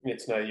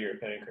It's no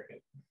European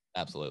cricket.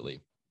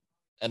 Absolutely.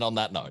 And on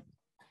that note,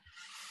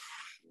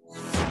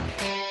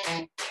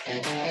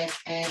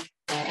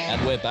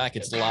 and we're back.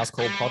 It's the Last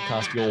Call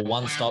podcast, your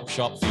one-stop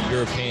shop for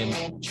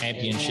European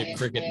Championship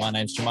cricket. My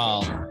name's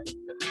Jamal.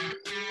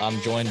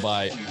 I'm joined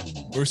by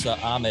Musa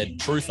Ahmed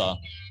Truther,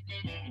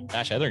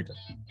 Ash Etherington.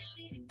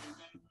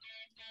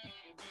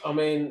 I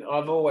mean,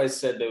 I've always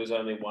said there was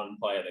only one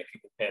player that could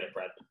compare to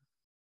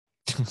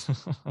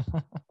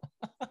Bradman.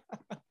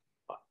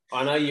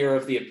 I know you're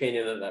of the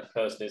opinion that that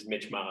person is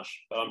Mitch Marsh,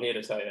 but I'm here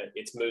to tell you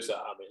it's Musa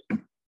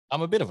Ahmed.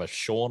 I'm a bit of a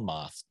Sean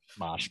Marsh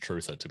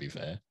truther, to be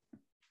fair.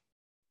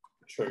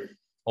 True.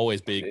 Always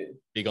big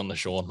on the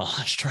Sean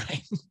Marsh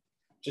train.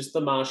 Just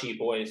the Marshy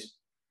boys.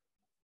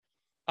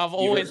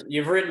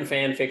 You've written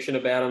fan fiction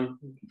about them.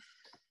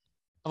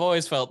 I've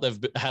always felt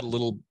they've had a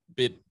little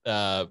bit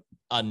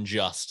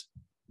unjust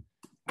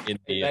in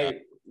the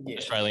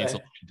Australian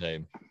selection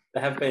team. They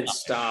have been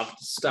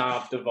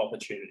starved of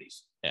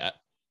opportunities. Yeah.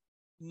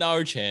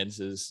 No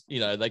chances. You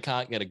know, they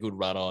can't get a good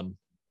run on.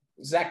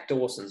 Zach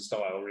Dawson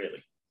style,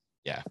 really.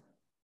 Yeah.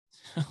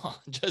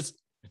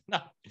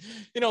 No.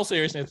 In all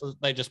seriousness,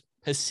 they just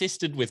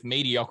persisted with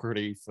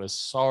mediocrity for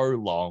so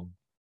long.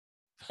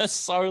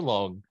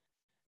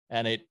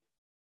 And it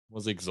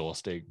was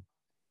exhausting.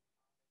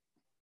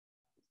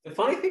 The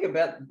funny thing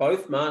about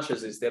both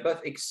Marshes is they're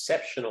both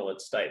exceptional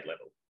at state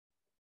level.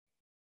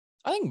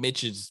 I think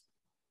Mitch is...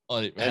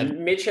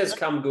 Mitch has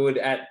come good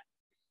at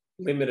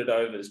limited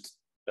overs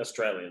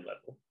Australian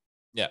level.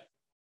 Yeah.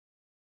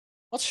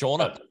 What's Sean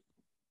up?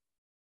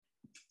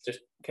 Just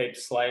keep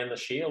slaying the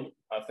shield.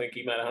 I think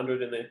he made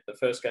 100 in the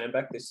first game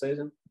back this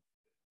season.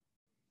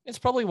 It's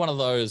probably one of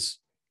those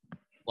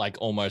like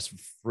almost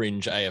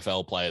fringe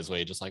AFL players where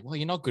you're just like, well,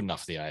 you're not good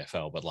enough for the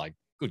AFL, but like,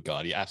 good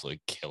God, you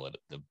absolutely kill it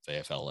at the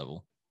VFL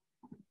level.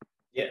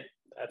 Yeah,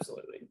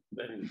 absolutely.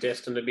 And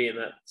destined to be in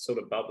that sort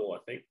of bubble, I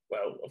think.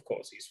 Well, of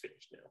course, he's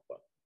finished now. But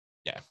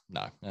yeah,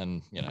 no.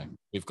 And, you know,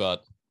 we've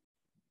got...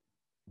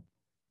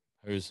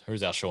 Who's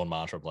our Sean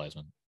Marsh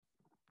replacement?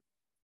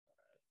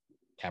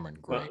 Cameron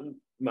Gray.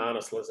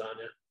 Marnus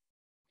Lasagna.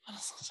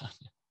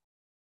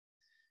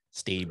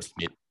 Steve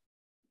Smith.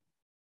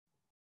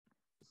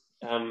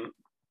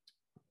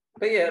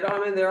 But yeah, I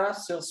mean, there are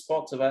still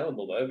spots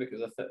available though,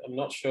 because I'm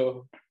not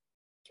sure.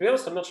 To be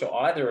honest, I'm not sure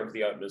either of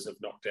the openers have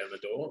knocked down the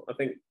door. I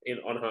think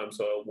on home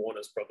soil,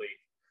 Warner's probably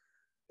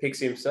picks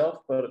himself,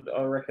 but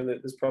I reckon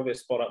that there's probably a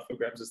spot up for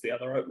grabs as the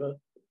other opener.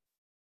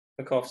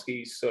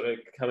 Pekovsky's sort of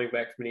coming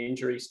back from an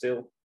injury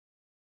still.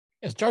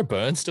 Is Joe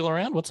Burns still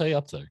around? What's he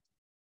up to?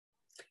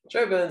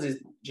 Joe Burns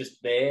is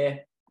just there,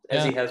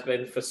 as he has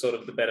been for sort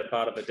of the better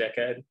part of a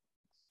decade.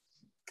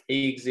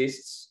 He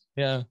exists.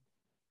 Yeah.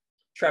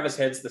 Travis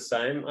Head's the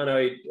same.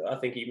 I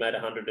think he made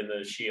 100 in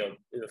the Shield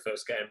in the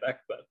first game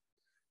back, but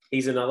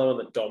he's another one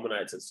that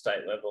dominates at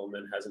state level and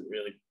then hasn't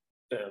really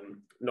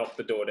knocked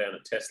the door down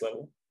at test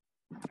level.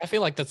 I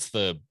feel like that's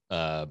the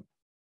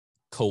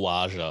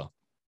Kawaja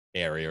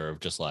area of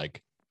just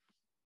like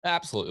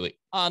absolutely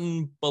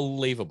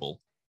unbelievable.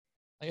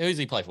 Like, who's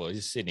he play for? He's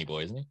a Sydney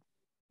boy, isn't he?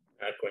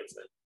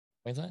 Queensland.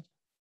 Queensland?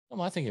 What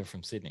am I thinking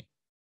from Sydney?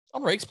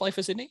 Enrique's play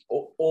for Sydney?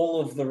 All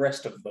of the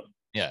rest of them.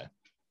 Yeah.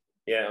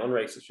 Yeah,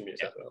 Enrique's from New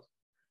South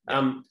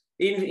Wales.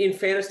 In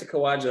fairness to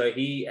Kawaja,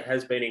 he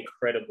has been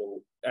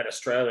incredible at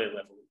Australian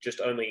level,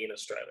 just only in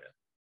Australia.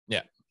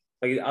 Yeah.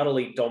 Like, he's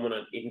utterly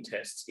dominant in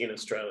tests in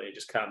Australia,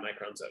 just can't make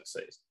runs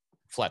overseas.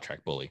 Flat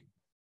track bully.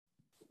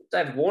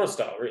 David Warner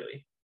style,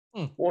 really.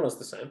 Warner's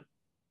the same.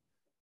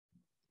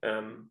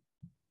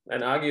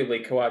 And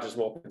arguably, Kawaja's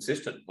more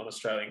consistent on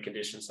Australian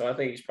conditions, so I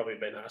think he's probably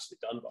been harshly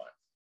done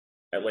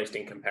by, at least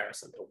in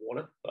comparison to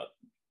Warner.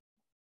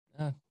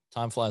 But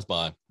time flies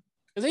by.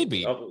 Because he'd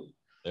be...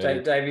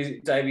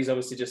 Davey's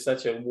obviously just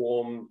such a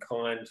warm,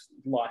 kind,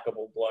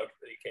 likeable bloke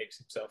that he keeps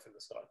himself in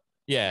the side.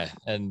 Yeah,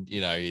 and,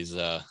 you know, his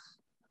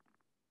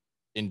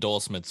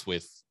endorsements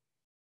with...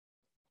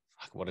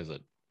 what is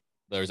it?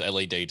 Those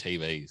LED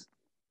TVs.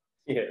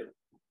 Yeah.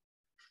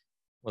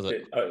 Was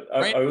it?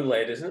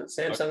 OLED, isn't it?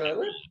 Samsung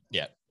OLED?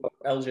 Yeah. Or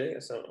LG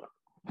or something.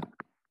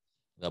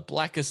 The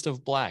blackest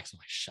of blacks. I'm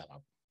like, shut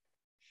up.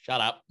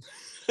 Shut up.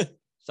 Shut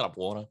up,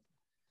 Warner.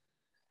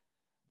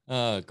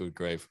 Oh, good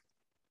grief.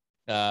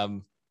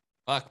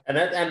 Fuck. And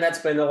that's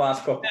been the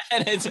last call.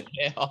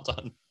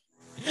 Hold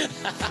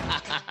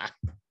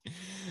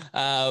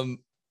on.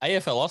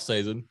 AFL off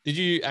season. Did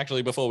you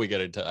actually, before we get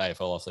into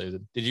AFL off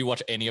season, did you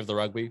watch any of the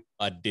rugby?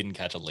 I didn't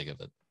catch a lick of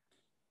it.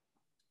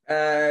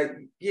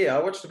 Yeah,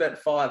 I watched about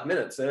 5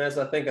 minutes, and as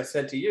I think I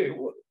said to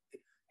you,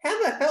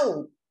 how the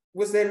hell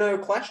was there no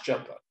clash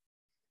jumper?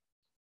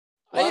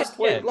 Last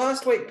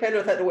week,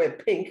 Penrith had to wear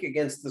pink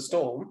against the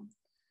Storm,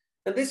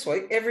 and this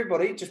week,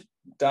 everybody just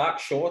dark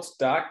shorts,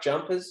 dark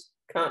jumpers.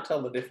 Can't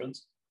tell the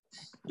difference.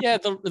 Yeah,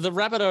 the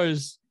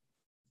Rabbitohs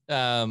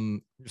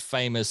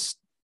famous,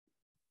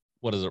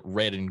 what is it,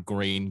 red and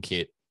green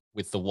kit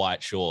with the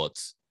white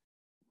shorts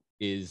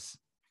is...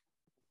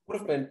 would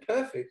have been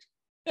perfect.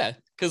 Yeah,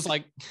 because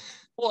and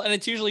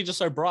it's usually just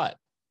so bright.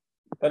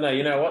 But no,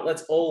 you know what?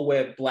 Let's all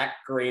wear black,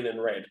 green, and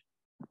red.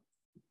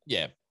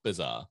 Yeah,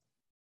 bizarre.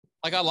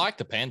 Like, I like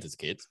the Panthers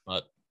kits,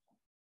 but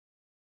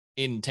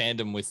in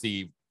tandem with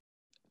the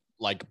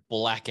like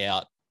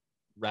blackout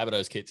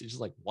Rabbitohs kits, it's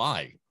just like,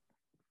 why?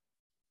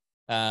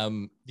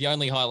 The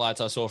only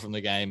highlights I saw from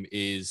the game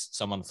is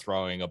someone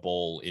throwing a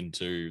ball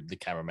into the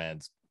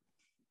cameraman's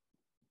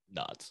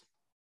nuts.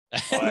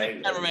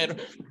 The cameraman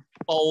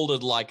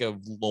folded like a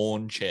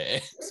lawn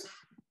chair.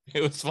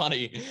 It was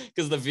funny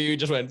because the view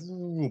just went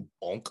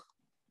bonk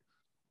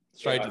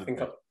straight.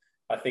 Yeah,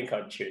 I think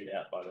I'd tuned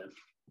out by then.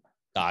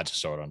 I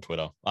just saw it on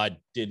Twitter. I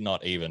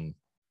didn't even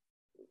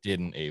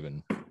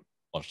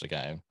watch the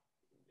game.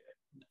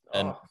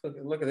 And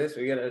look at this.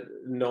 We get a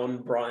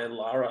non-Brian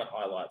Lara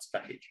highlights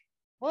package.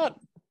 What?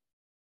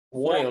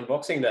 Warning on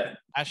Boxing Day.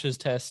 Ashes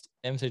Test,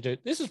 MCG.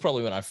 This is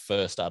probably when I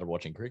first started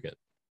watching cricket.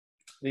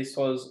 This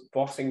was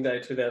Boxing Day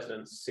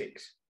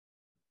 2006.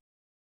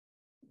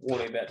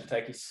 Warning about to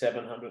take his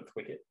 700th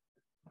wicket.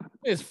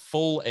 It's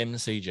full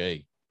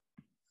MCG.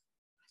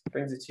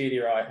 Brings a tear to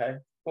your eye, hey?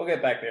 We'll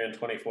get back there in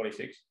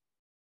 2046.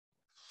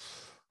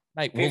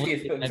 Mate,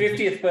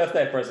 50th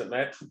birthday present,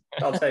 mate.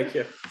 I'll take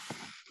you.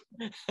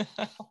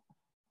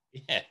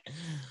 Yeah.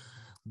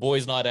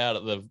 Boys' night out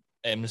at the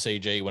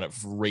MCG when it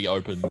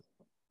reopened.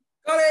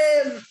 Got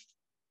him!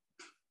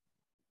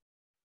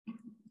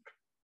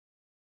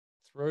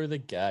 Through the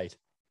gate.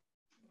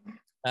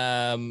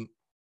 All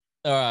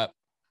right.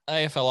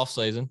 AFL off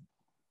season.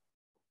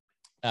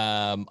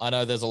 I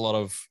know there's a lot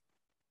of.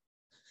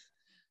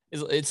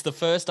 It's the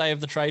first day of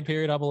the trade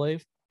period, I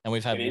believe, and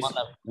we've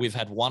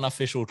had one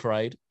official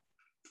trade.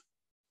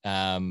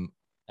 And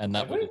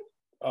that was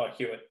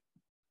Hewett.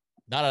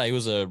 No, he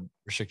was a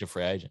restricted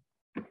free agent.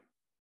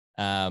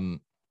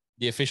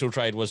 The official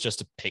trade was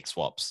just a pick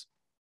swaps,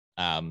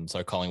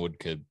 so Collingwood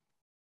could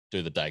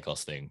do the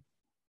Dacos thing.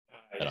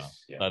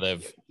 Yes. Yeah. So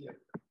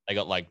they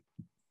got like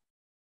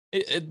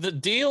the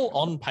deal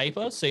on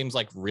paper seems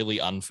like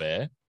really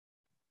unfair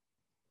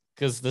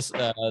because this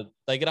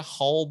they get a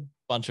whole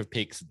bunch of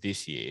picks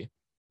this year.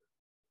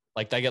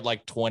 Like they get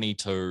like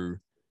 22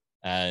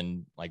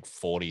 and like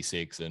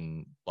 46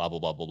 and blah blah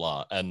blah blah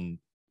blah, and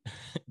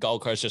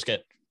Gold Coast just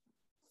get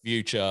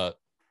future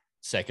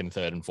second,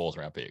 third, and fourth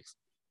round picks,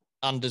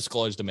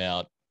 undisclosed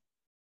amount,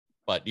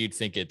 but you'd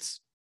think it's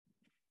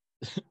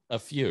a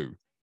few.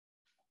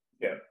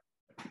 Yeah.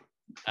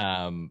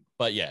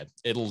 But yeah,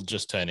 it'll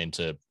just turn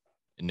into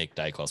Nick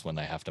Dacos when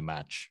they have to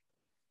match.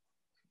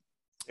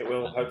 It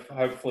will.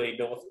 Hopefully,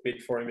 North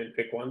bid for him in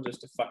pick one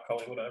just to fuck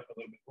Collingwood over a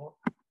little bit more.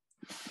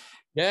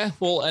 Yeah,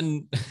 well,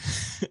 and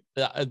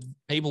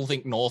people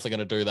think North are going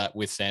to do that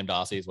with Sam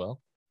Darcy as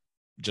well,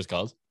 just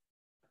cause.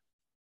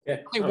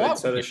 Yeah, what?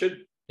 So they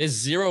should. There's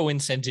zero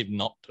incentive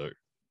not to.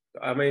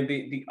 I mean,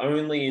 the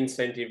only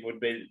incentive would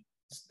be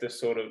the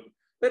sort of,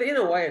 but in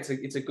a way,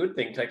 it's a good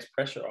thing. Takes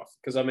pressure off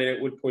because I mean, it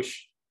would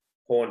push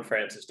Horn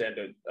Francis down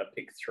to a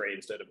pick 3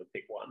 instead of a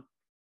pick 1.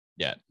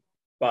 Yeah,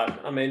 but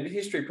I mean,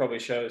 history probably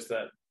shows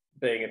that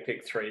being a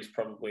pick 3 is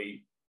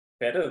probably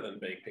better than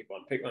being pick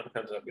 1. Pick 1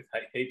 comes up with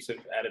heaps of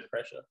added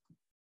pressure.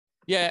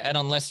 Yeah, and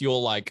unless you're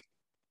like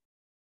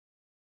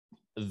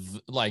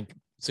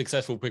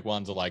successful pick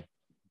 1s are like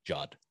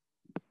Judd,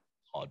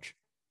 Hodge.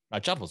 No,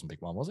 Judd wasn't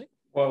pick 1, was he?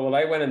 Well,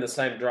 they went in the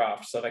same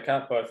draft, so they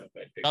can't both have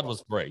been pick 1. Judd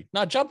was 3.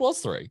 No, Judd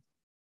was 3.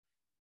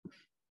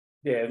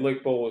 Yeah,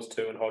 Luke Ball was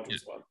 2 and Hodge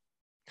was 1.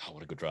 God,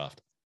 what a good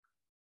draft.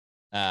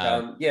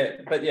 I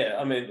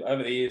mean,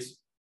 over the years,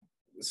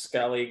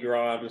 Scully,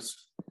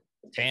 Grimes,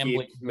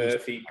 Tambling,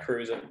 Murphy,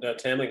 Cruiser. No,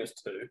 Tambling was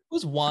 2. Who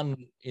was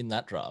 1 in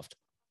that draft?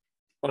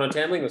 Well, no,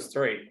 Tambling was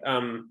 3.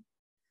 It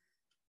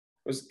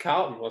was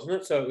Carlton, wasn't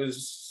it? So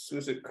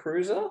was it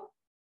Cruiser?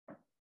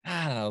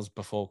 I don't know. It was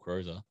before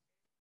Cruiser.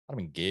 I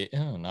mean,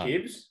 no.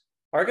 Gibbs?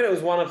 I reckon it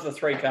was one of the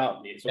 3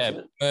 Carlton years, wasn't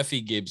it? Murphy,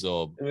 Gibbs,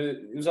 or...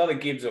 It was either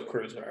Gibbs or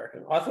Cruiser, I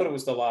reckon. I thought it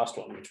was the last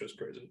one, which was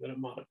Cruiser, but it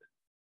might have been.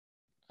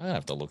 I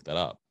have to look that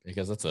up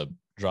because that's a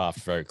draft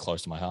very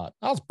close to my heart.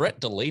 That was Brett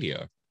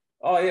Deledio.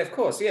 Oh, yeah, of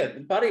course. Yeah,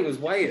 Buddy was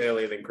way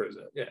earlier than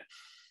Cruiser. Yeah.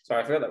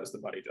 Sorry, I forgot that was the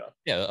Buddy draft.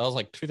 Yeah, I was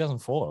like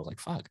 2004. I was like,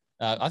 fuck.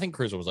 I think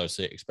Cruiser was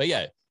 06. But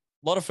yeah, a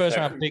lot of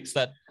first-round picks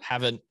that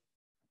haven't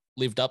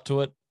lived up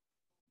to it.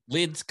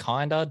 Lids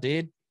kind of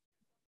did,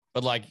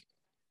 but like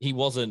he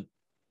wasn't.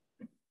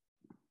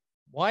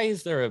 Why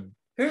is there a...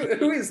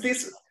 Who is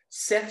this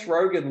Seth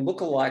Rogen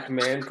lookalike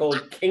man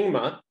called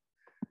Kingma?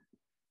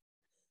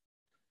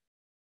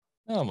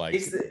 Oh my!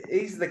 He's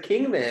the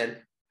king man.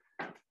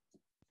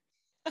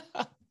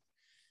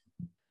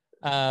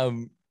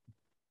 Oh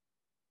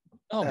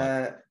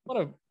my! What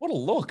a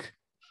look!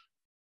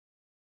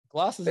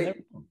 Glasses and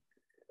everything.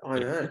 I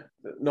know.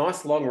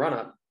 Nice long run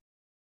up.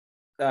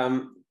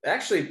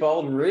 Actually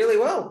bowled really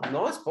well.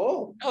 Nice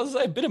ball. I was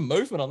a bit of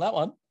movement on that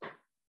one.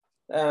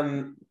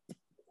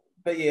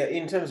 But yeah,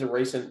 in terms of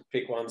recent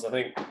pick ones, I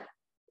think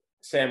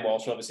Sam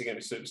Walsh obviously going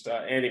to be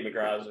superstar. Andy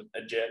McGrath's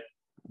a jet.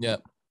 Yeah.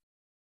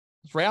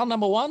 Is Rao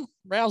number 1?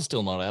 Rao's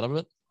still not out of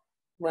it.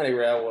 Matty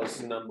Rao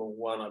was number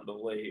 1, I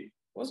believe.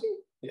 Was he?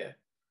 Yeah.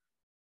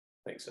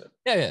 I think so.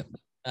 Yeah.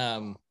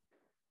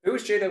 Who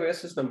was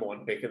GWS's number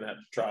one pick in that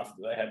draft?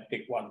 They had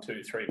pick 1,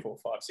 2, 3, 4,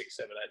 5, 6,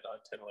 7, 8, 9,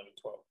 10, 11,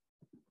 12.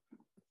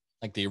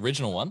 Like the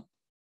original one?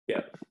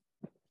 Yeah.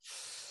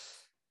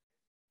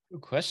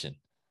 Good question.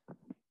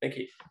 Thank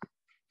you.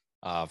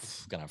 I'm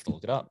going to have to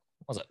look it up.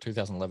 What was that,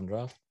 2011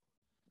 draft?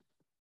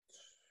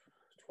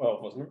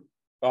 12, wasn't it?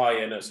 Oh,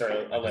 yeah, no,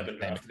 sorry, 11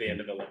 draft, the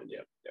end of 11, yeah.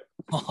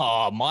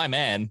 Oh, my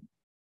man.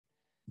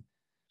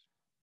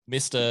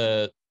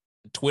 Mr.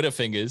 Twitter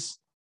fingers.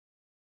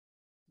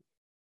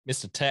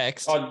 Mr.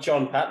 Text. Oh,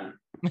 John Patton.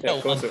 Yeah,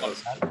 of course it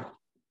was. Of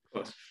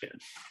course, yeah.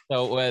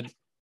 So when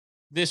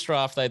this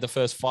draft, they had the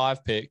first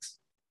 5 picks.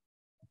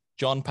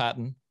 John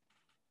Patton,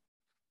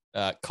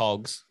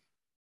 Cogs,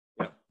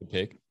 good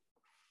pick.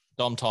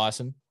 Dom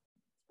Tyson.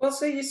 Well,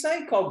 see, you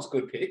say Cogg's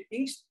good pick.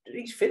 He's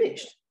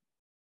finished.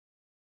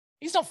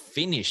 He's not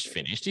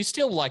finished. He's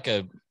still like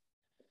a...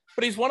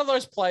 But he's one of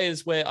those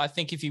players where I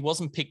think if he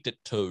wasn't picked at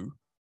 2,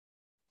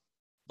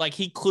 like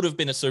he could have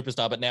been a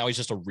superstar, but now he's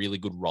just a really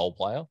good role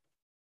player.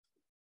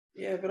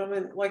 Yeah, but I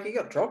mean, like he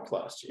got dropped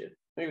last year.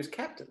 He was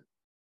captain.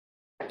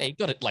 Yeah, he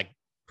got it like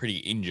pretty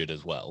injured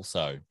as well.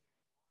 So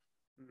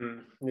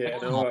yeah,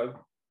 no.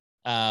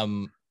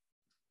 So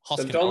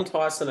Don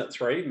Tyson at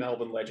 3,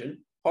 Melbourne legend.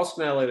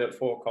 Hoskin Elliott at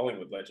 4,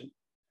 Collingwood legend.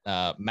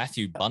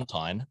 Matthew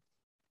Buntine,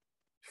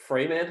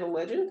 Fremantle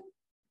legend.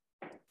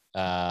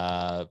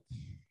 I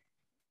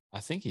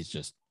think he's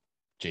just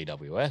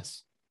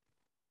GWS.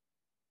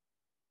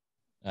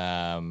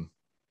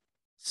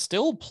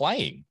 Still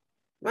playing.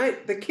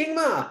 Mate, the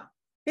Kingma,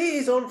 he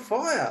is on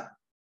fire.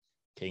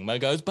 Kingma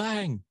goes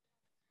bang.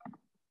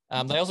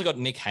 They also got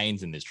Nick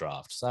Haynes in this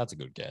draft, so that's a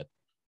good get.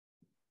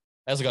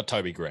 They also got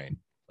Toby Green,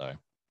 so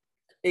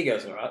he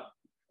goes all right.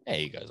 Yeah,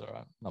 he goes all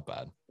right. Not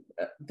bad.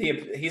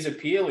 His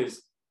appeal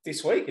is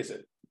this week, is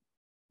it?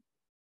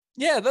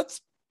 Yeah,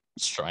 that's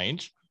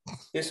strange.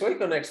 This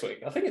week or next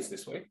week? I think it's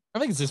this week. I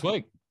think it's this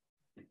week.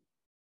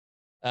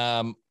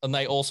 And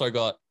they also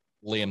got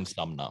Liam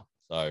Sumner.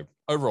 So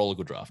overall, a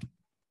good draft.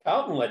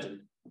 Carlton legend.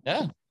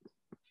 Yeah.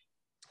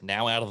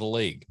 Now out of the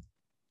league.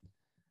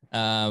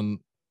 But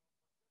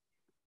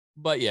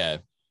yeah,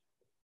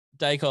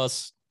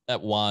 Dacos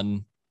at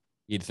 1,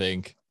 you'd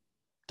think.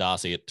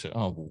 Darcy at 2,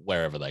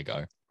 wherever they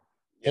go.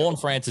 Yep. Horn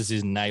Francis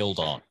is nailed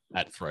on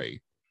at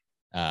 3.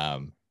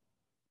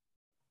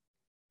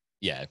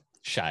 Yeah,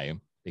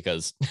 shame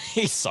because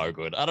he's so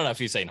good. I don't know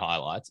if you've seen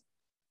highlights.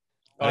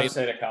 I've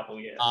seen a couple,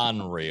 yeah.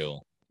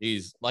 Unreal.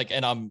 He's like,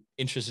 and I'm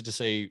interested to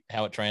see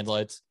how it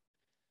translates,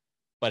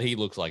 but he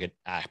looks like an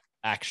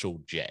actual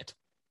jet.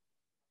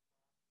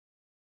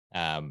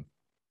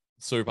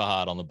 Super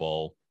hard on the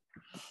ball,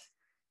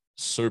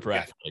 super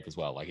athletic as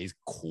well. Like he's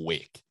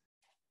quick.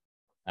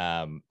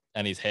 And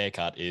his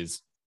haircut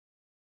is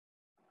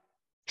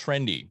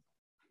trendy.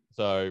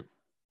 So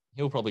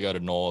he'll probably go to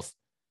North.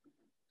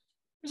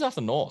 Who's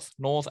after North?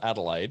 North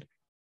Adelaide.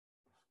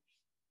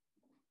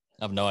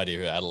 I have no idea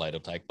who Adelaide will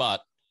take,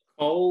 but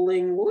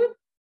Collingwood?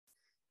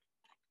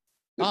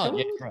 Oh,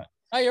 yeah, right.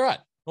 Oh, you're right.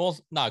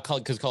 North, no,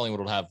 because Collingwood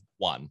will have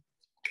 1.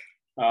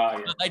 Yeah.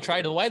 They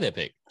traded away their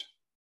pick.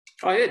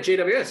 Oh, yeah,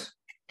 GWS.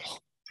 Oh,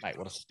 mate,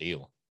 what a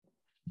steal.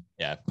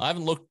 Yeah, I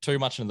haven't looked too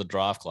much into the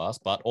draft class,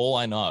 but all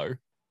I know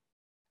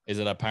is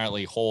that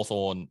apparently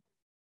Hawthorn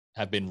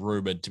have been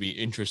rumoured to be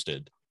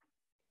interested.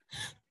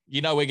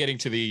 You know, we're getting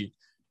to the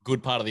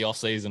good part of the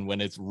offseason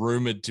when it's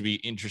rumoured to be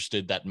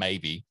interested that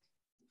maybe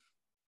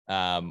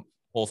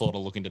Hawthorn are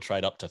looking to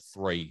trade up to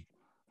 3.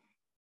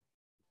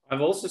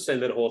 I've also seen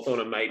that Hawthorn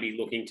are maybe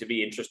looking to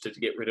be interested to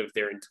get rid of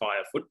their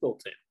entire football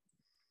team.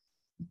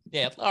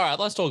 Yeah, all right,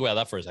 let's talk about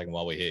that for a second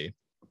while we're here.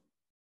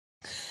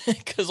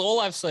 Because all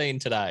I've seen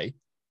today,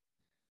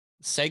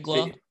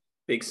 Segler.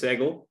 Big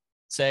Segel.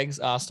 Segs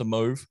asked to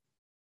move.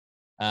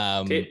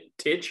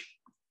 Titch,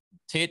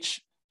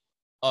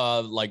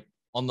 like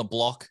on the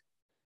block.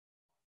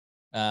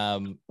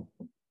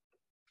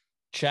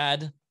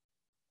 Chad,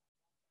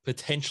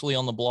 potentially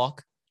on the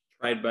block.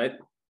 Trade bait.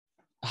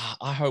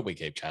 I hope we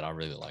keep Chad. I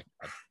really like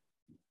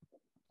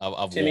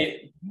that.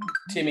 Timmy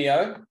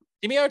O.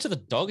 Timmy O to the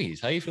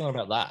doggies. How are you feeling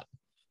about that?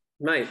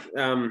 Mate,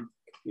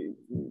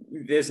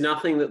 there's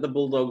nothing that the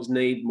Bulldogs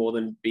need more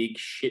than big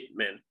shit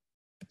men.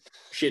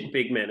 Shit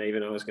big men,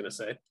 even, I was going to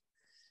say.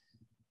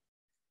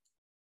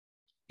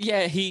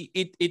 Yeah,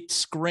 it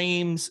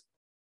screams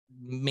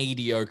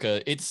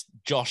mediocre. It's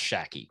Josh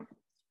Shackey.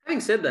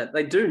 Having said that,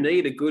 they do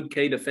need a good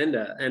key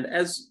defender. And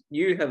as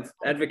you have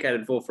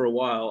advocated for a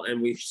while,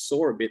 and we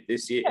saw a bit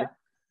this year,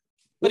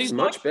 but he's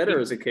much better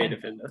as a key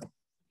defender.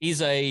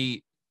 He's a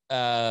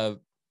Liam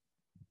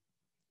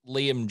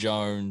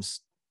Jones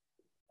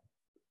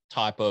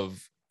type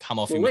of come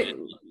off.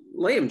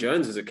 Liam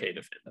Jones is a key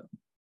defender.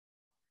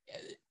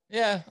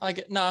 Yeah, I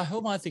get. No, who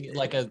am I thinking?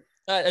 Like a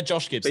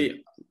Josh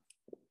Gibson.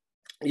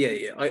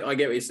 Yeah. I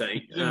get what you're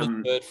saying.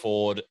 Third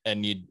forward,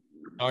 and you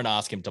don't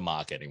ask him to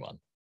mark anyone.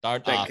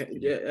 Don't ask.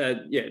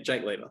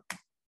 Jake Lever.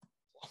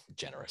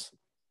 Generous.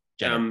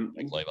 Jake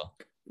Lever.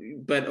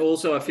 But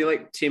also, I feel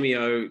like Timmy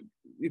O,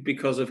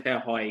 because of how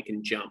high he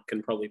can jump,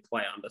 can probably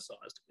play undersized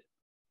a bit.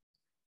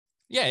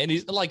 Yeah, and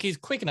he's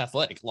quick and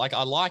athletic. Like,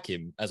 I like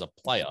him as a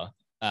player.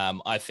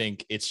 I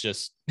think it's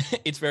just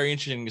it's very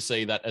interesting to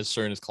see that as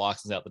soon as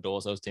Clarkson's out the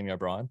door, so is Timmy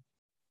O'Brien.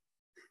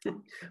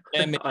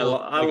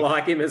 I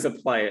like him as a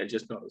player,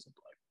 just not as a player.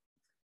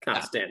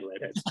 Can't stand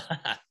redheads.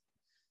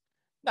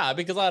 No,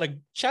 because I had a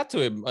chat to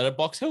him at a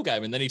Box Hill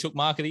game, and then he took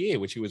Mark of the Year,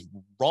 which he was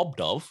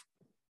robbed of.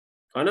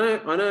 I know.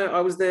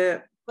 I was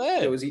there. Yeah.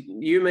 It was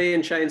you, me,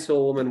 and Shane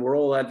Solomon. We're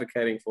all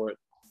advocating for it.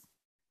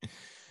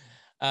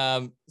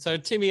 So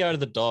Timmy out of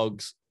the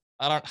Dogs.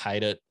 I don't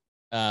hate it.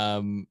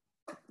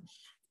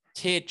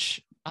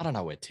 Titch, I don't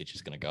know where Titch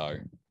is going to go.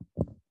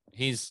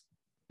 He's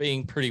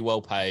being pretty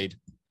well paid.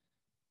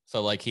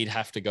 So, like, he'd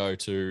have to go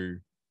to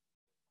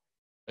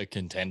a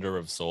contender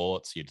of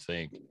sorts, you'd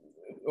think.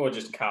 Or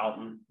just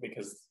Carlton,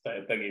 because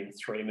they're giving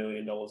 $3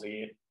 million a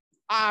year.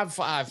 I've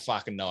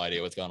fucking no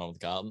idea what's going on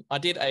with Carlton. I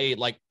did a,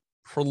 like,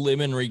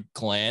 preliminary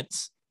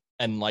glance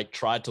and, like,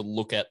 tried to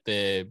look at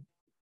their,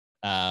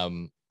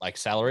 like,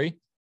 salary.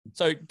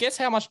 So, guess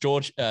how much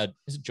George,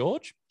 is it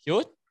George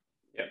Hewett?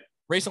 Yeah.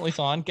 Recently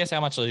signed. Guess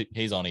how much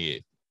he's on a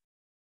year?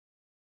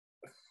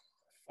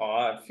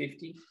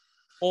 $550.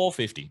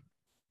 $450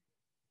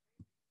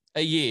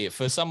 a year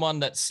for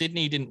someone that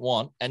Sydney didn't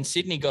want, and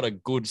Sydney got a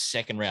good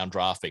second round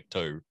draft pick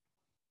too,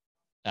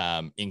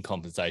 in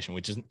compensation,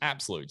 which is an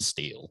absolute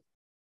steal,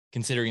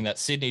 considering that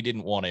Sydney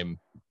didn't want him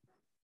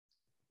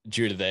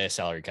due to their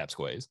salary cap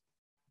squeeze.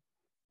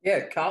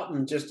 Yeah,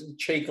 Carlton just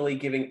cheekily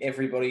giving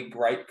everybody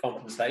great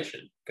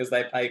compensation because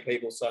they pay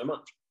people so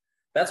much.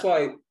 That's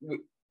why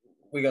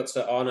we got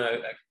so. Oh no,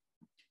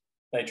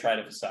 they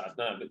traded for Sard.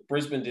 No, but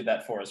Brisbane did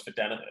that for us for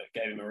Danaher.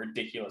 Gave him a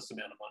ridiculous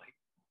amount of money.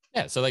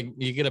 Yeah, so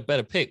you get a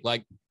better pick.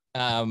 Like,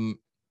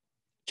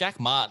 Jack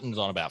Martin's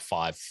on about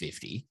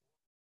 $550.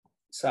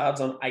 Sard's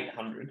on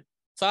 $800.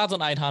 Sard's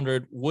on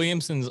 800.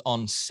 Williamson's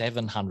on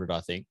 700, I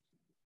think.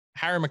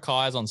 Harry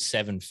Mackay's on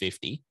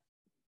 750.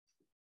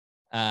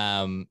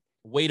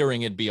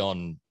 Wiedering would be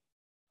on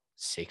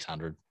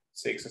 600.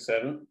 6 or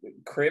 7.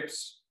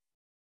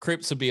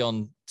 Cripps would be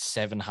on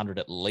 700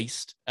 at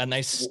least, and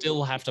they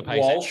still have to pay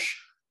Walsh.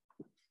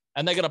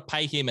 And they're going to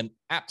pay him an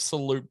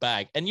absolute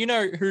bag. And you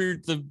know who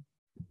the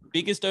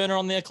biggest earner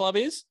on their club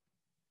is?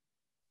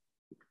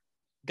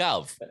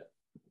 Gov.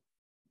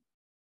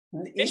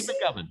 Ish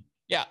McGovern.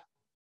 Yeah.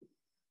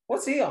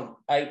 What's he on?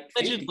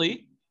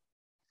 Allegedly,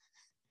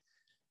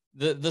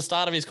 the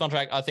start of his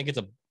contract, I think it's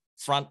a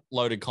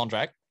front-loaded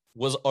contract,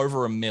 was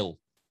over $1 million.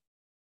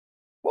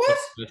 What?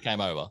 Just came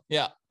over.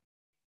 Yeah.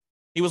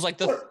 He was like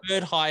the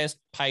third highest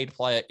paid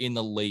player in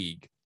the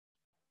league.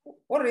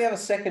 What did he have a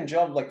second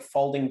job, like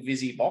folding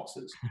Vizzy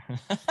boxes?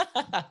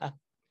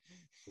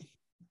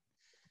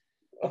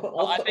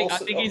 I think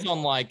he's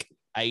on like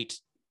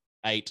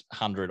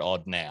 800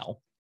 odd now.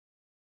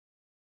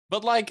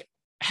 But like,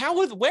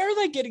 where are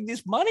they getting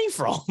this money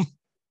from?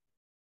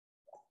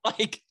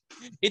 Like,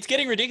 it's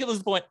getting ridiculous at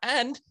the point,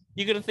 and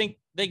you're going to think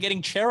they're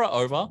getting Chera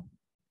over.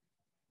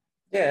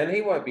 Yeah, and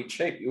he won't be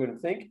cheap, you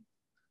wouldn't think.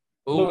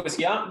 Ooh. Lewis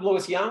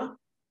Young?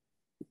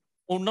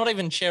 Well, not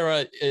even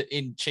Chera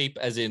in cheap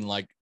as in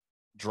like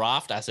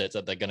draft assets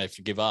that they're going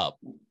to give up.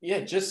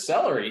 Yeah, just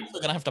salary.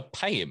 They're going to have to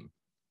pay him.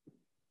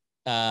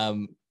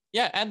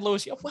 Yeah, and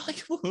Lewis Young.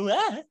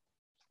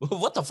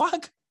 What the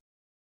fuck?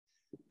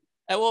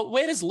 Well,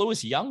 where does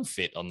Lewis Young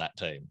fit on that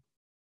team?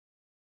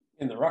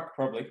 In the ruck,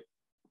 probably.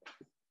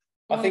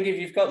 I think if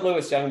you've got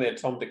Lewis Young there,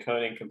 Tom de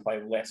Koning can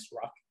play less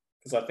ruck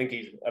because I think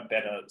he's a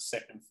better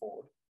second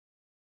forward.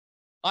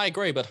 I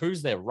agree, but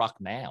who's their ruck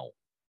now?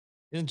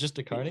 Isn't just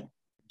de Koning?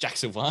 Jack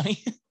Silvani?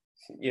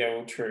 Yeah,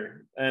 well,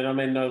 true. And I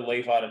mean, no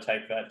Levi to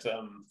take that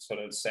sort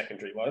of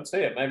secondary load. So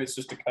yeah, maybe it's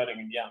just de Koning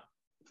and Young.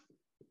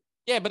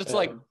 Yeah, but it's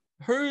like,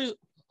 who's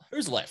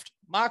left?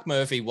 Mark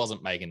Murphy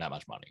wasn't making that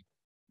much money.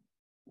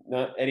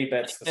 No, Eddie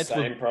Betts the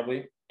same,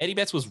 probably. Eddie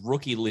Betts was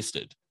rookie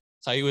listed,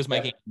 so he was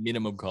making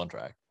minimum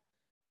contract.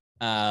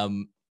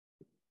 And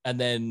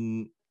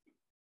then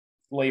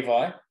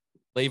Levi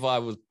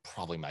was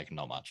probably making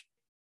not much.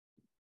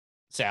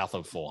 South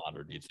of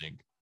 400, you'd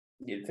think.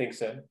 You'd think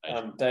so.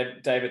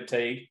 David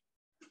Teague.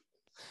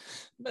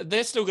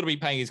 They're still going to be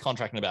paying his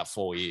contract in about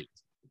 4 years.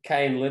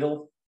 Kane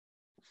Little.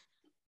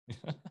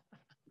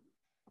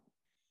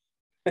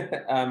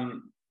 They're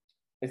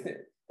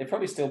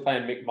probably still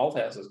paying Mick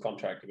Malthouse's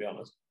contract, to be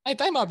honest. Hey,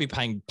 they might be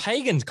paying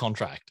Pagan's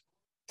contract.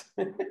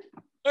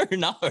 Who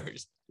knows?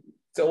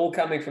 It's all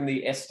coming from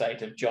the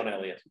estate of John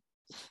Elliott.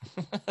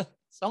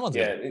 Someone's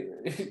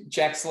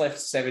Jack's left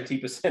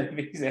 70% of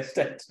his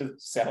estate to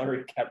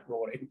salary cap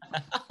brought in.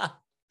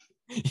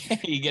 Yeah,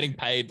 you're getting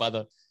paid by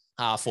the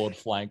half-forward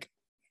flank.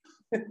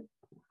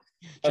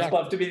 I'd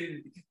love to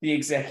be the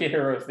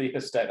executor of the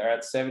estate. All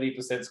right,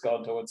 70%'s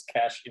gone towards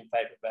cash in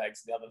paper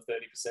bags. The other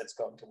 30%'s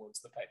gone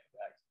towards the paper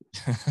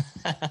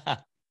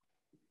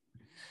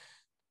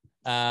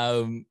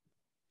bags.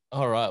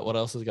 All right, what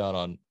else is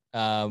going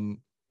on?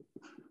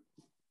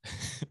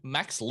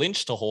 Max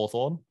Lynch to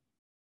Hawthorn.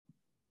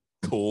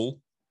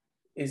 Cool.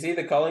 Is he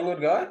the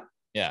Collingwood guy?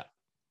 Yeah.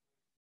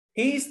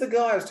 He's the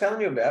guy I was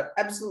telling you about.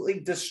 Absolutely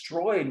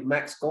destroyed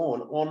Max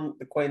Gawn on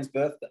the Queen's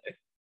birthday.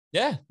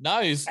 Yeah,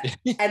 no, he's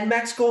and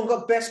Max Gawn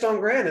got best on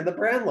ground in the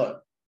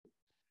Brownlow.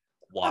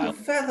 wild.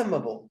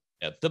 Unfathomable.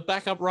 Yeah, the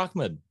backup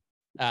ruckman.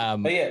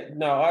 But yeah,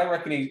 no, I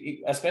reckon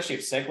he, especially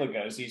if Segler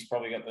goes, he's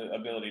probably got the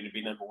ability to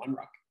be number one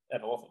ruck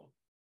at Hawthorn.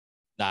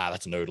 Nah,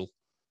 that's Noodle.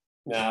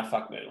 Nah,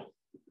 fuck Noodle.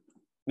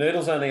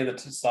 Noodle's only in the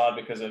side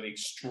because of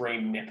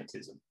extreme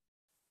nepotism.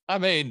 I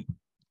mean,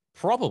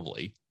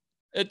 probably.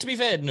 To be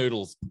fair,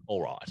 Noodle's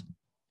all right.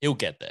 He'll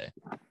get there.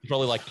 He's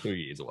probably like 2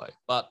 years away.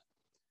 But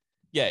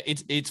yeah,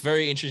 it's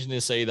very interesting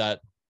to see that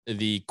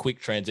the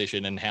quick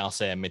transition and how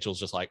Sam Mitchell's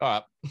just like,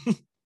 all right,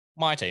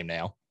 my team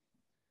now.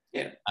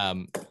 Yeah.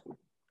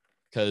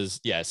 Because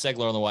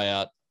Segler on the way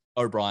out.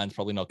 O'Brien's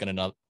probably not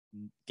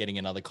getting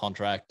another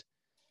contract.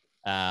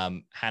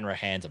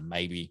 Hanrahan's a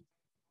maybe.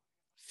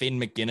 Finn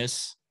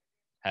McGuinness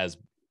has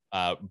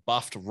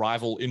buffed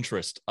rival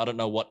interest. I don't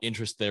know what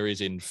interest there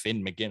is in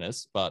Finn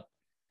McGuinness, but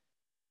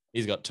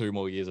he's got 2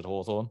 more years at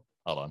Hawthorn.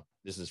 Hold on.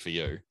 This is for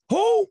you.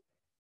 Who?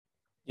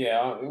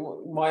 Yeah,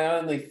 my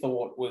only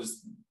thought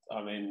was,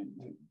 I mean,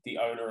 the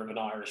owner of an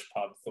Irish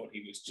pub thought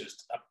he was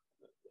just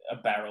a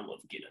barrel of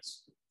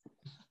Guinness.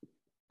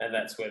 And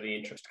that's where the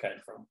interest came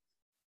from.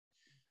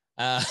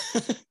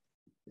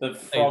 The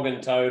Frog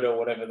and Toad or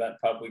whatever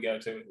that pub we go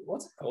to.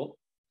 What's it called?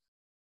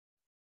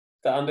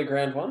 The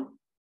underground one?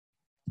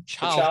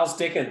 Charles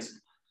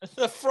Dickens.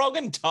 The Frog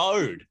and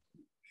Toad.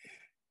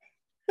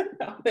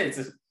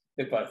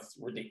 They're both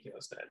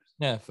ridiculous names.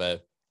 Yeah, fair.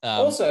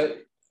 Also,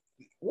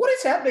 what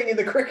is happening in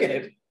the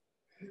cricket?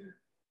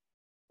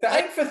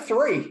 They're 8 for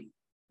 3.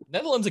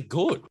 Netherlands are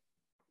good.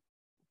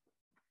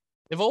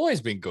 They've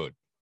always been good.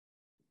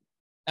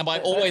 And by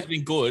always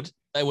been good,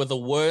 they were the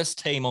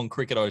worst team on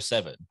Cricket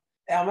 07.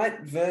 Our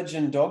mate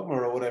Virgin Dogma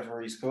or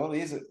whatever he's called,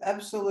 he's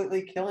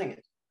absolutely killing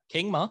it.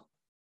 Kingma.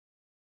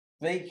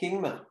 V.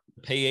 Kingma.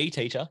 PE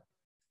teacher.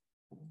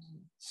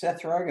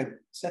 Seth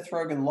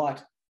Rogen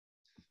light.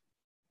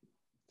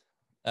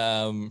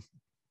 I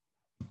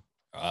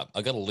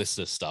got a list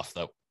of stuff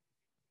though.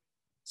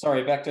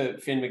 Sorry, back to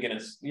Finn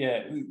McGuinness.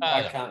 Yeah,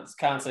 I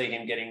can't see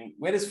him getting.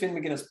 Where does Finn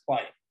McGuinness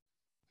play?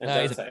 And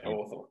don't say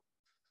Hawthorn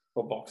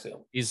or Box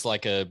Hill. He's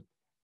like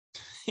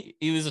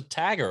he was a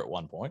tagger at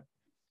one point,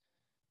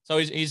 so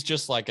he's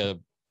just like a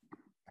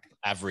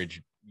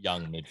average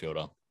young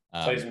midfielder.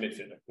 So he's a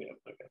midfielder. Yeah,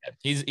 okay.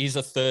 He's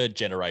a 3rd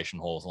generation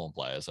Hawthorn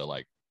player, so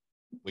like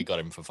we got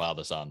him for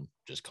father son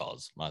just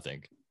cause I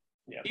think.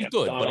 Yeah, he's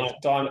good.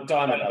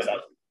 Diamond.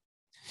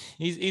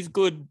 He's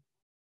good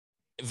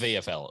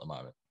VFL at the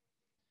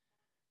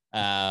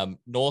moment.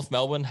 North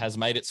Melbourne has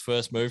made its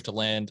first move to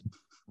land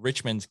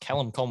Richmond's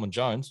Callum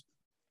Coleman-Jones,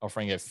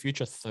 offering a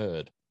future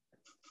 3rd.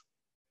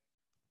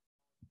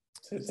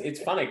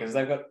 It's funny because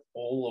they've got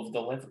all of the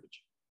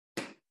leverage.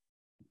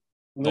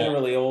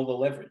 Literally all the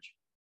leverage.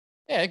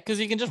 Yeah, because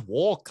he can just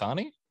walk, can't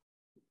he?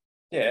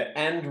 Yeah,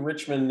 and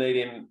Richmond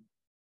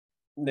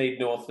need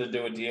North to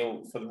do a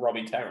deal for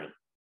Robbie Tarrant.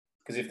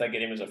 Because if they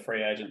get him as a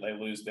free agent, they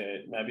lose their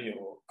maybe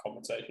or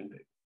compensation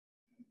pick.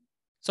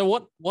 So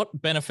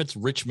what benefits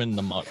Richmond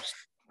the most?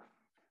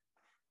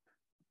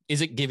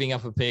 Is it giving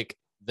up a pick,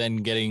 then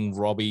getting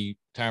Robbie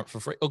Tarrant for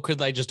free? Or could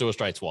they just do a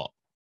straight swap?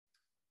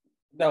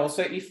 No,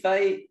 so if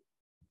they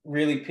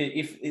really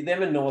if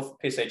them and North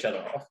piss each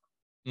other off,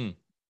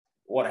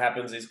 what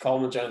happens is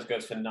Coleman-Jones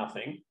goes for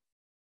nothing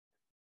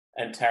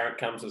and Tarrant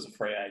comes as a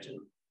free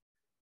agent.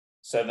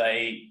 So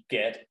they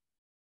get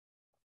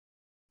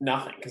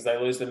nothing because they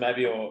lose the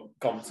maybe or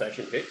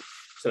compensation pick.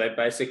 So they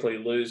basically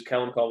lose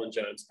Callum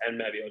Coleman-Jones and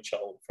maybe or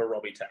Chol for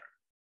Robbie Tarrant.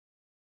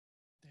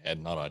 Yeah,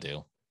 not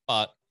ideal.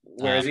 But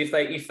whereas if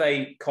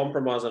they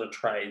compromise on a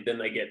trade, then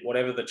they get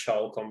whatever the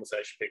Chol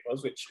compensation pick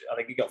was, which I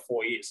think he got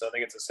 4 years. So I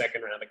think it's a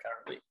 2nd rounder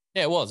currently.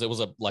 Yeah, it was. It was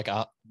a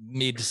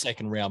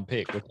mid-2nd round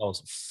pick, which I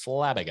was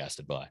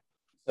flabbergasted by.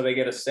 So they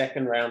get a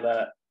 2nd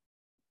rounder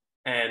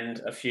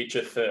and a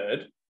future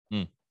 3rd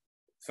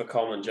for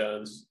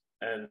Coleman-Jones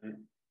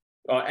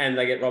and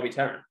they get Robbie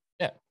Tarrant.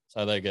 Yeah,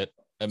 so they get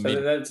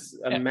that's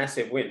a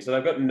massive win. So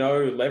they've got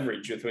no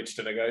leverage with which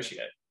to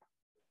negotiate.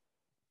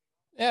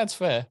 Yeah, it's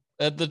fair.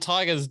 The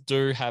Tigers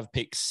do have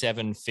picks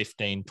 7,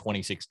 15,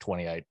 26,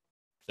 28,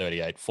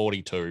 38,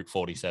 42,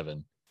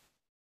 47.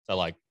 So,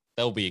 like,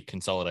 they'll be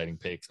consolidating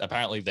picks.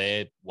 Apparently,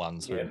 they're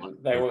ones who... Yeah,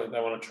 they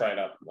want to trade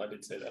up. I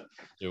did see that.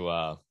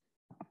 To,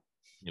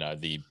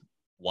 the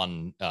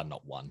one...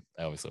 not one.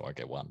 They obviously won't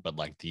get one. But,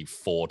 like, the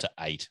 4 to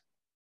 8.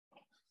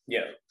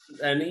 Yeah.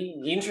 And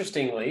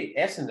interestingly,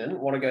 Essendon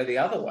want to go the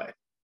other way.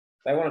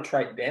 They want to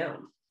trade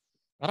down.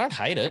 I don't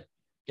hate it.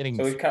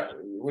 So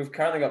we've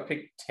currently got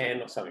pick 10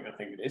 or something, I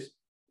think it is.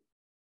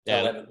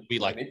 Yeah, it'll be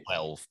like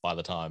 12 by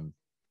the time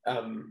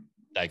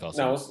Dacos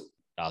and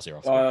Darcy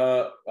are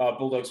off.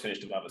 Bulldogs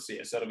finished above us,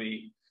 yeah. So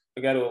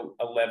we'll go to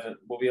 11.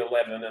 We'll be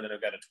 11 and then it'll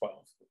go to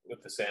 12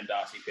 with the Sam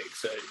Darcy pick.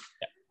 So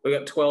we've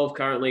got 12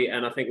 currently,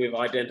 and I think we've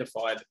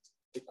identified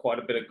quite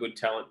a bit of good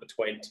talent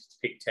between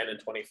pick 10 and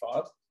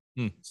 25.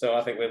 So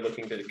I think we're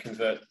looking to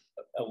convert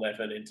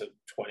 11 into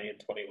 20 and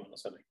 21 or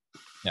something.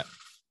 Yeah.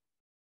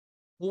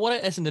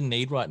 what does Essendon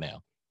need right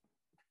now?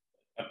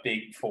 A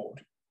big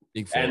forward.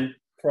 Big forward. And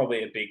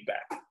probably a big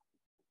back.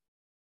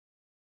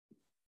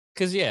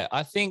 Because, yeah,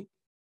 I think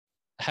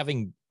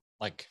having,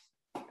 like,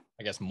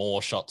 I guess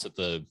more shots at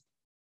the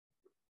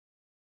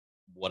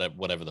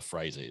whatever the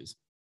phrase is.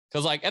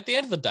 Because, like, at the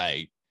end of the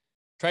day,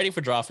 trading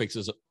for draft picks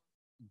is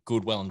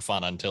good, well, and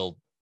fun until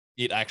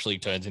it actually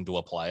turns into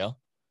a player.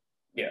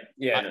 Yeah,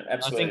 no,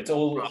 absolutely. It's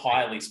all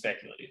highly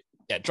speculative.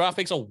 Yeah, draft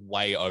picks are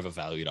way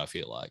overvalued, I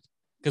feel like.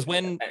 Because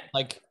when,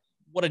 like,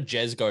 what did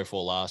Jez go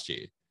for last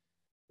year?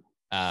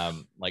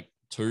 Like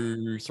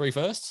 3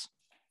 firsts?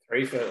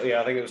 3 firsts.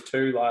 Yeah, I think it was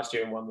 2 last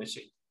year and 1 this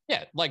year.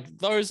 Yeah, like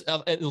those,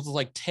 it was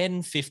like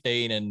 10,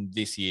 15, and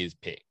this year's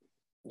pick.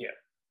 Yeah.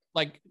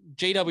 Like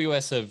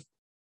GWS have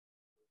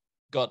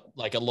got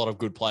like a lot of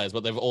good players,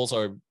 but they've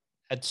also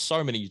had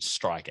so many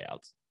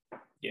strikeouts.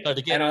 Yeah. So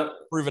to get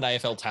proven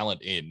AFL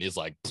talent in is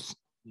like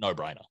no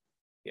brainer.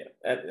 Yeah,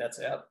 that's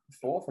out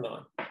 4 for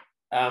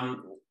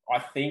 9. I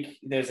think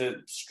there's a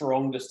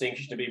strong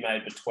distinction to be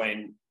made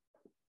between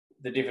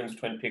the difference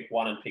between pick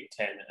 1 and pick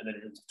 10 and the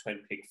difference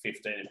between pick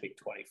 15 and pick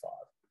 25.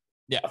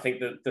 Yeah. I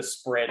think the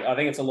spread, I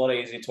think it's a lot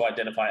easier to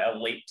identify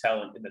elite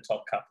talent in the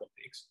top couple of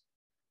picks.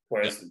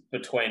 Whereas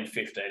between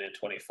 15 and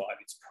 25,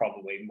 it's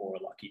probably more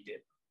a lucky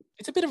dip.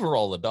 It's a bit of a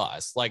roll of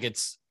dice. Like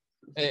it's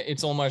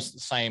almost the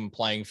same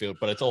playing field,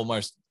 but it's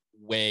almost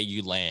where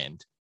you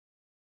land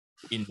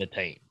in the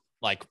team.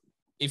 Like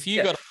if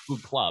you got a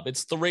good club,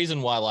 it's the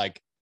reason why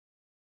like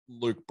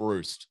Luke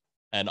Bruce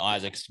and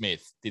Isaac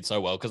Smith did so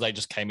well, because they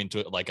just came into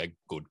it like a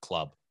good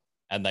club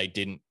and they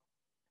didn't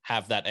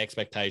have that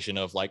expectation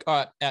of like, all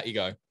right, out you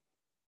go.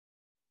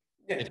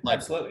 Yeah, like,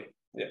 absolutely.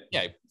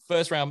 Yeah.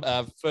 First round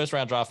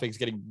draft picks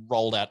getting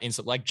rolled out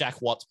instantly. Like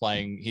Jack Watts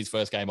playing his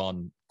first game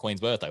on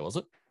Queen's birthday, was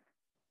it?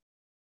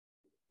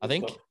 I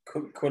think.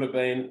 Could have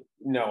been.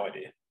 No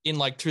idea. In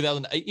like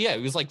 2008. Yeah,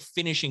 it was like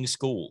finishing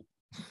school.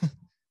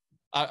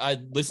 I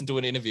listened to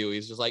an interview.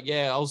 He's just like,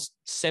 yeah, I was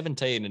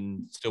 17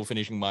 and still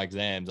finishing my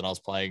exams, and I was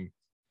playing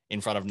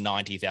in front of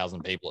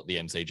 90,000 people at the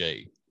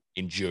MCG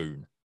in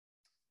June.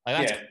 Like,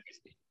 that's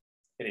crazy.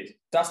 It is.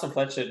 Dustin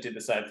Fletcher did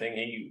the same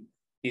thing.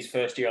 His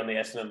first year on the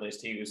Essendon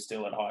list, he was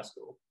still at high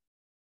school.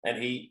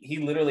 And he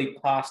literally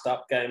passed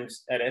up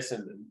games at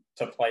Essendon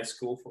to play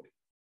school footy.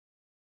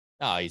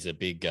 Oh, he's a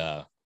big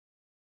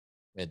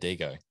where'd he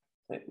go?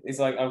 He's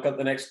like, I've got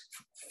the next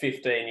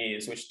 15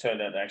 years, which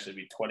turned out to actually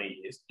be 20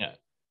 years,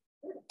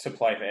 to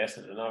play for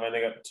Essendon. I've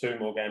only got 2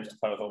 more games to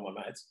play with all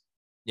my mates.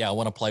 Yeah, I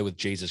want to play with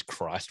Jesus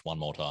Christ one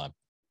more time.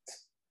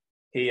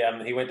 He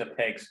went to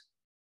Pegs,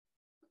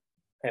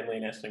 Henley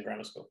and Essendon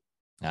Grammar School.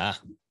 Ah.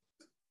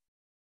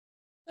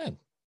 Yeah,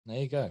 there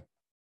you go.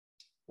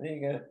 There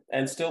you go.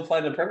 And still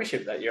played in the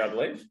premiership that year, I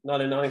believe,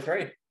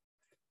 1993.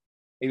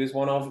 He was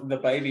one of the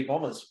baby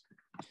Bombers.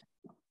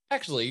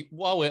 Actually,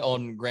 while we're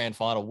on grand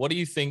final, what do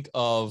you think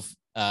of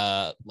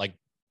like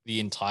the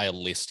entire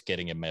list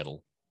getting a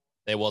medal?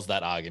 There was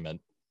that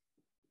argument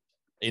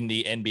in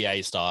the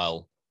NBA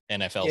style,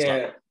 NFL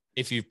style.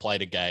 If you've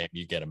played a game,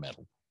 you get a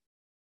medal.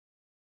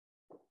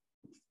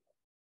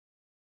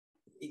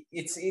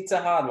 It's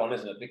a hard one,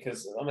 isn't it?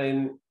 Because, I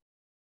mean,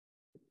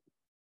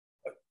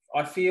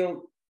 I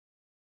feel,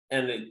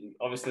 and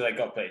obviously they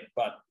got beat,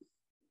 but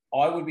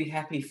I would be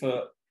happy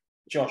for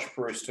Josh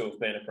Bruce to have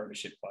been a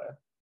premiership player.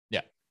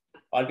 Yeah.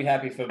 I'd be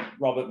happy for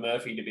Robert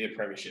Murphy to be a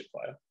premiership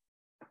player.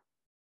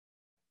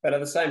 But at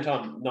the same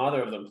time,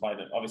 neither of them played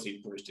it.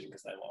 Obviously, Bruce didn't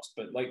because they lost.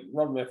 But, like,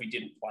 Robert Murphy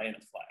didn't play in a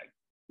flag.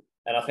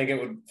 And I think it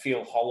would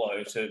feel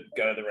hollow to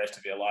go the rest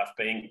of your life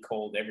being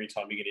called every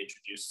time you get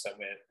introduced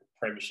somewhere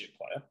premiership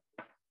player.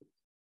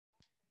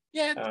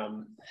 Yeah.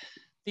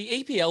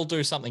 The EPL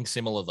do something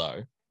similar,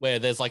 though, where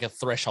there's like a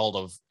threshold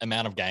of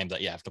amount of games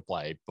that you have to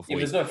play before.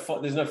 Yeah,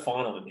 there's no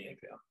final in the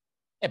EPL.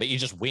 Yeah, but you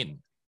just win.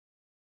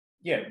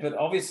 Yeah, but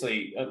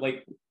obviously,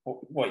 like,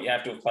 what you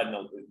have to have played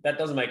that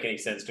doesn't make any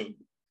sense to have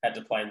had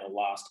to play in the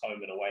last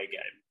home and away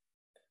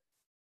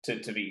game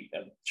to be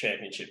a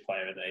championship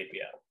player in the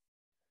EPL.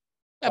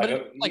 Yeah,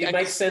 it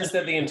makes sense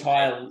that the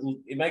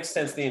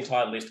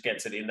entire list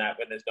gets it in that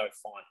when there's no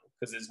final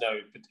because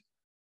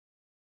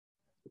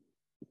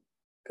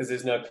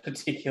there's no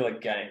particular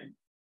game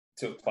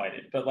to have played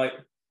it. But like,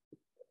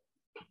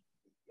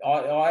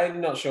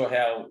 I'm not sure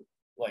how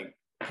like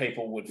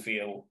people would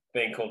feel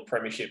being called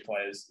premiership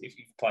players if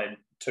you've played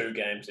 2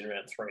 games in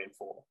round 3 and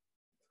 4.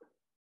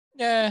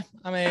 Yeah,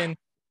 I mean,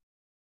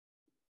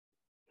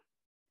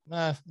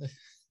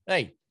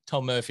 hey,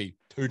 Tom Murphy,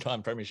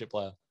 2-time premiership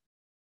player.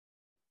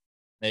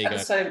 There you go.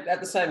 At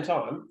the same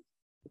time,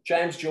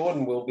 James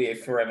Jordan will be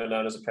forever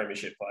known as a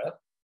premiership player.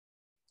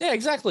 Yeah,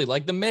 exactly.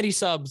 Like the Medi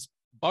subs,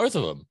 both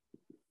of them.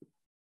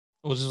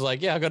 It was just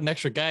like, yeah, I got an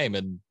extra game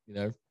and,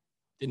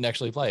 didn't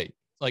actually play.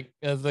 Like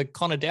the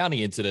Connor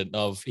Downey incident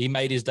of he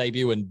made his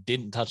debut and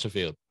didn't touch the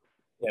field.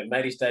 Yeah,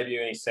 made his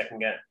debut in his second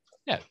game.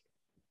 Yeah.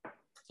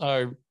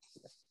 So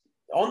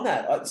on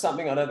that,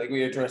 something I don't think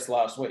we addressed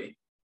last week,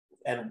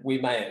 and we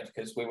may have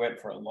because we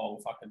went for a long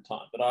fucking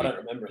time, but I don't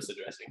remember us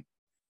addressing.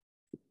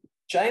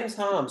 James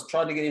Harms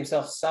tried to get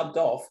himself subbed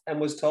off and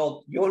was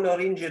told, "You're not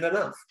injured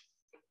enough."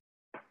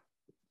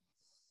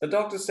 The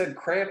doctor said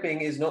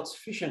cramping is not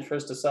sufficient for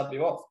us to sub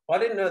you off. I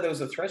didn't know there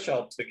was a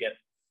threshold to get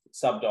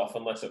subbed off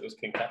unless it was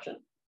concussion.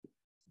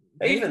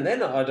 Even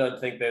then, I don't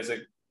think there's a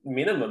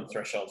minimum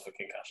threshold for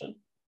concussion.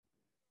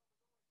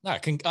 No,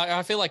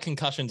 I feel like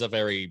concussion's a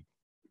very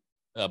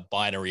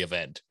binary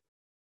event.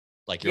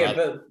 Like you're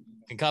either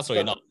concussed or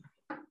you're not.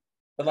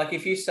 But like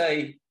if you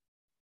say,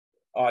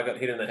 "Oh, I got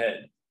hit in the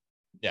head,"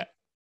 yeah,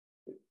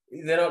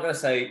 they're not going to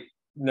say,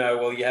 "No,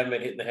 well, you haven't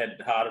been hit in the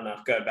head hard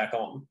enough. Go back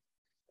on."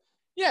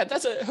 Yeah,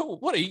 that's a.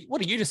 What do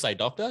you just say,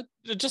 doctor?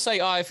 Just say,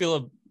 "Oh, I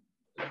feel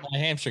my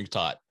hamstring's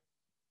tight."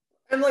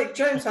 And like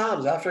James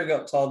Harms, after he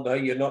got told, "No,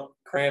 you're not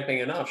cramping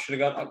enough," should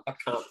have gone, I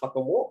can't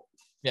fucking walk.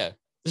 Yeah,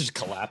 this just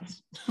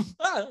collapsed.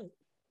 That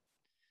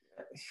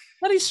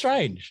is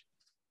strange.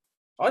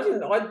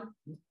 I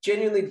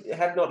genuinely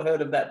have not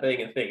heard of that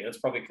being a thing. It's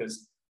probably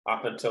because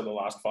up until the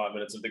last 5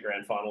 minutes of the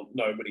grand final,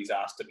 nobody's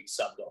asked to be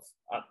subbed off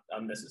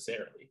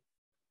unnecessarily.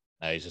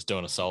 No, he's just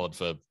doing a solid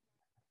for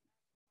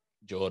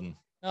Jordan.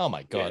 Oh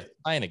my God. Yeah.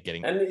 I ain't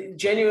getting. And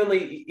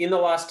genuinely, in the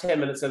last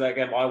 10 minutes of that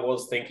game, I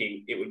was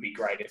thinking it would be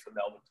great if a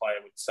Melbourne player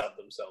would sub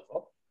themselves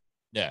off.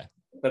 Yeah.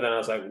 But then I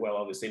was like, well,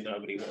 obviously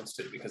nobody wants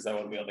to because they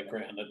want to be on the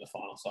ground at the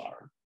final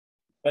siren.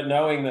 But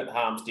knowing that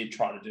Harms did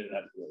try to do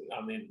that,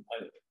 I mean,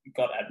 I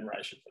got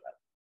admiration for that.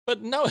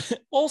 But no,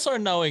 also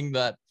knowing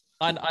that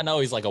I know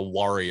he's like a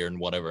warrior and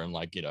whatever, and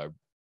like,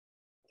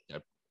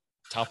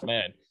 tough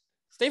man.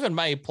 Stephen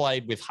May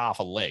played with half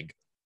a leg.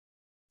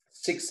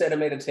 6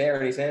 centimeter tear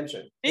in his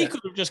hamstring. He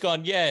could have just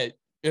gone,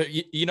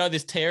 you know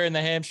this tear in the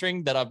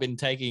hamstring that I've been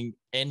taking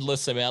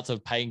endless amounts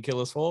of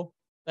painkillers for?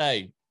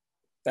 Hey.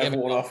 That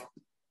worn off.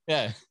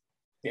 Yeah.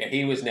 Yeah,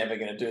 he was never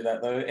going to do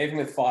that, though. Even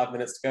with 5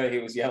 minutes to go, he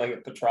was yelling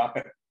at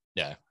Petrarca.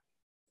 Yeah.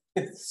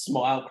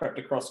 Smile crept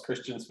across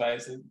Christian's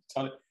face and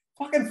told him,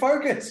 fucking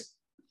focus.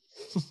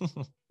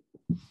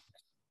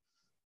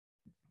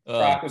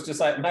 Petrarca was just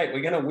like, mate,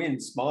 we're going to win.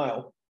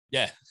 Smile.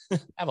 Yeah.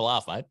 Have a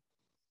laugh, mate.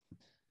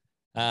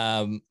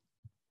 All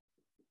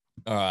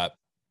right.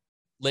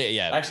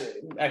 Yeah.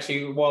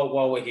 Actually,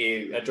 while we're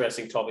here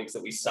addressing topics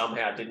that we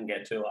somehow didn't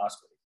get to last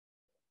week,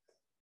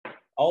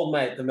 old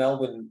mate, the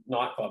Melbourne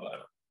nightclub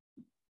owner.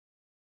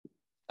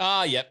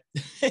 Yep.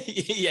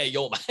 Yeah,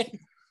 your mate.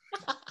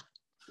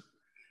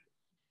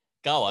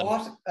 Go on.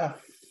 What a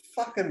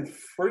fucking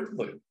Fruit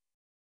Loop.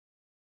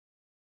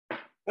 I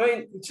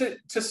mean,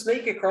 to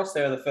sneak across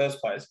there in the first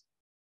place,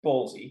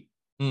 ballsy.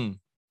 Mm.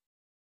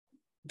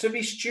 To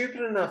be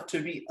stupid enough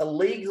to be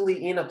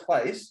illegally in a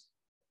place,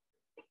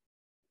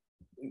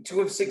 to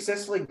have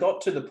successfully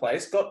got to the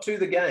place, got to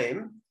the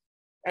game,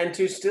 and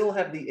to still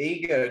have the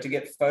ego to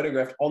get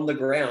photographed on the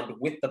ground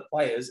with the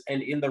players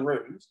and in the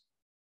rooms.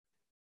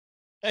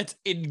 That's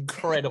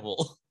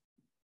incredible.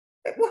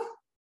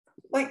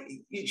 Like,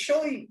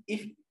 surely,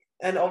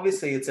 and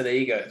obviously it's an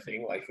ego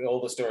thing. Like,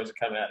 all the stories that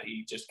come out,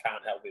 he just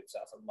can't help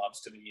himself and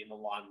loves to be in the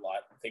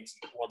limelight and thinks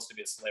he wants to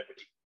be a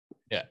celebrity.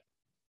 Yeah.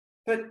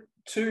 But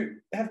to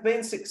have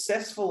been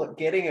successful at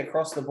getting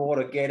across the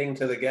border, getting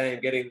to the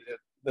game, getting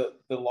the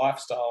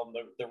lifestyle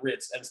and the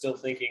Ritz, and still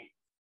thinking,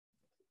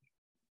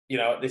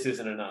 this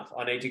isn't enough.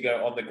 I need to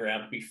go on the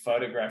ground, be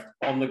photographed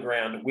on the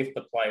ground with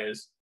the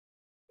players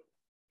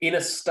in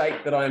a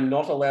state that I'm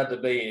not allowed to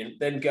be in,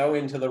 then go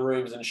into the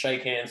rooms and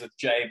shake hands with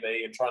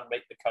JB and try and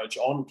meet the coach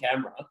on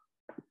camera.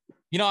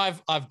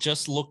 I've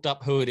just looked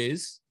up who it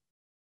is.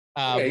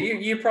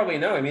 You probably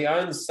know him. He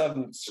owns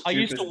some stupid... I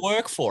used to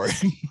work for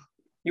him.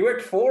 You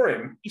worked for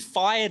him? He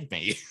fired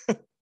me.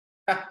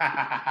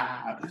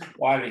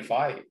 Why did he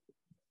fire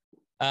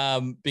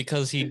you?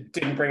 Because he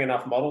didn't bring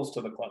enough models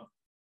to the club.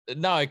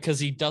 No, because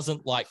he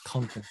doesn't like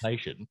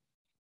confrontation.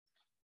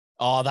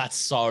 Oh, that's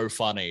so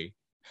funny.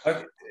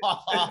 Okay.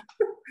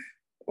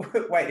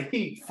 Wait,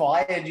 he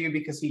fired you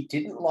because he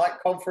didn't like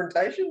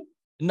confrontation?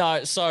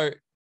 No, so,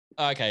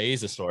 okay,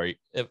 here's the story.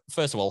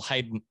 First of all,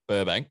 Hayden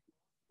Burbank.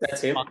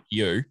 That's him. Fuck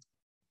you.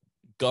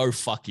 Go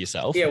fuck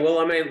yourself. Yeah, well,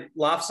 I mean,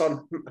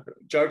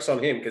 jokes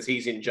on him because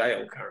he's in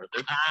jail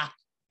currently.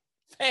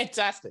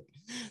 Fantastic.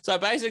 So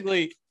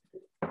basically...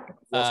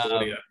 Lost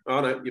audio. Oh,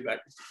 no, you're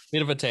back.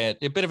 Bit of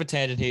a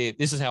tangent here.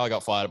 This is how I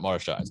got fired at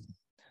Morris Jones.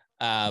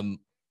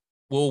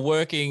 We were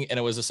working and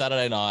it was a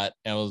Saturday night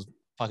and it was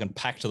fucking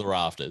packed to the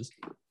rafters.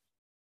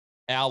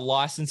 Our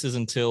license is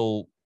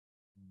until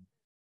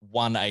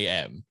 1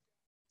 a.m.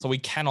 So we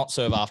cannot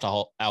serve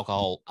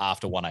alcohol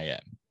after 1 a.m.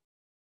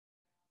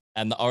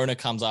 And the owner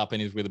comes up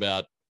and is with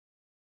about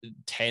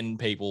 10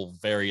 people,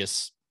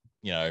 various,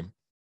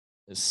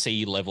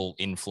 C-level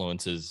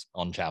influencers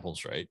on Chapel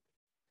Street.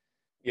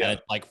 Yeah. And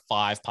it's like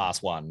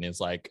 1:05. And it's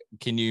like,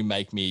 can you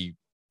make me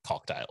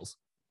cocktails?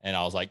 And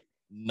I was like,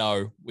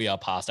 no, we are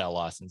past our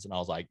license. And I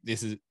was like,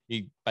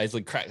 he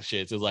basically cracked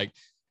shit. So it was like,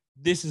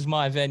 this is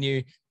my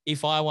venue.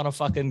 If I want a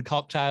fucking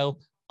cocktail,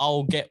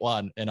 I'll get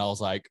one. And I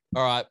was like,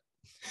 all right,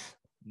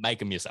 make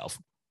them yourself.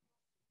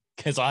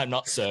 Because I'm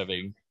not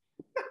serving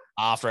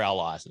after our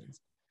license.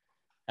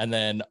 And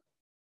then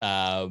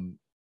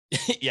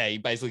Yeah, he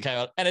basically came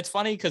out. And it's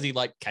funny because he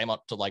like came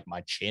up to like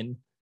my chin.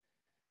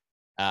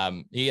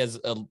 He has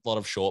a lot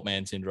of short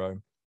man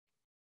syndrome.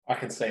 I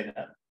can see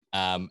that.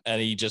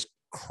 And he just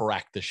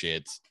cracked the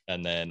shits.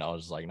 And then I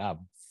was like, nah,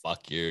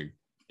 fuck you.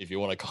 If you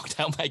want a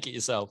cocktail, make it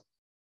yourself.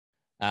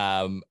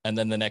 And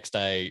then the next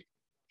day,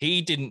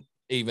 he didn't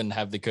even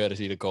have the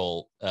courtesy to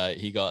call.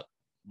 He got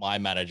my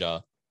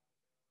manager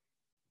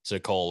to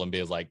call and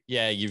be like,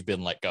 yeah, you've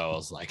been let go. I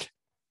was like,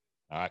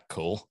 all right,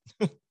 cool.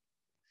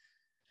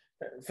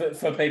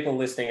 For people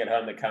listening at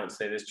home that can't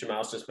see this,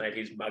 Jamal's just made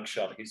his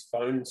mugshot his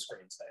phone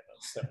screensaver.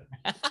 So.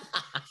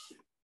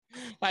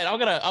 Mate,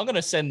 I'm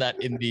gonna send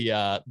that in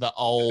the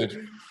old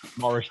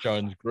Morris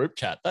Jones group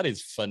chat. That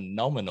is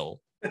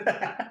phenomenal.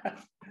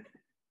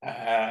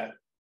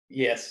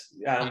 Yes,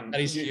 that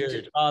is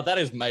huge. That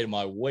has made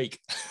my week.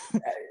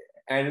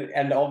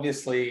 and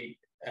obviously,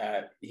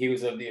 he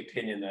was of the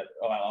opinion that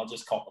I'll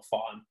just cop a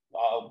fine.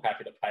 I'm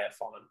happy to pay a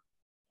fine.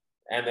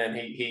 And then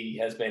he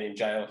has been in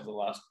jail for the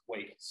last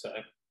week. So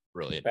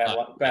brilliant.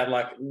 Bad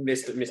luck,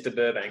 Mr.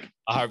 Burbank.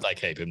 I hope they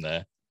keep him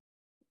there.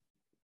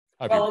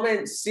 Well, I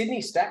mean,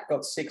 Sydney Stack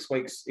got 6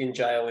 weeks in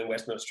jail in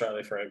Western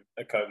Australia for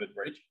a COVID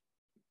breach.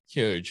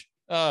 Huge.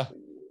 I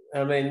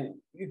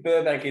mean,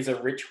 Burbank is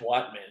a rich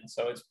white man,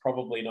 so it's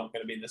probably not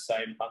going to be the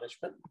same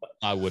punishment. But.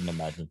 I wouldn't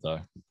imagine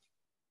so.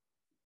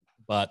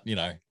 But,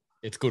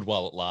 it's good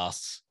while it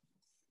lasts.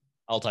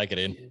 I'll take it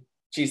in.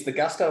 Geez, the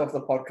gusto of the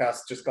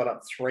podcast just got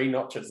up 3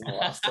 notches in the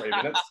last 3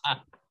 minutes.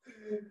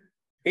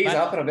 He's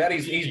up and about.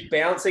 He's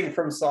bouncing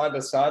from side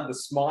to side. The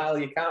smile,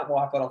 you can't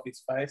wipe it off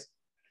his face.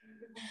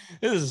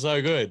 This is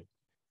so good.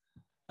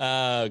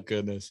 Oh,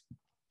 goodness.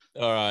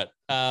 All right.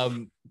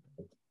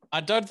 I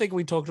don't think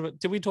we talked about...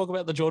 Did we talk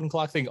about the Jordan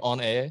Clark thing on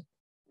air?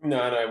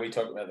 No, we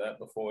talked about that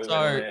before. We went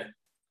on air.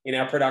 In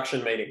our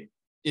production meeting.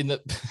 In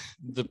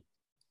the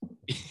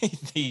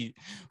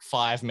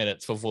 5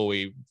 minutes before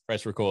we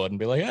press record and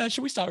be like,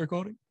 should we start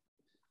recording?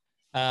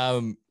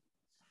 Geelong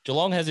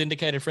has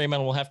indicated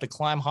Fremantle will have to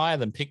climb higher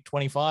than pick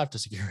 25 to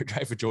secure a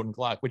trade for Jordan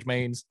Clark, which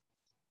means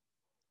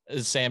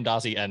Sam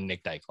Darcy and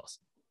Nick Dacos.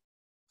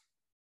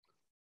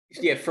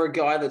 Yeah, for a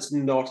guy that's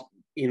not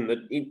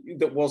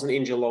that wasn't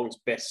in Geelong's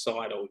best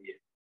side all year.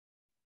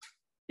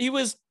 He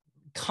was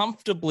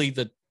comfortably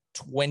the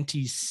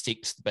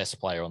 26th best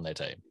player on their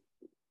team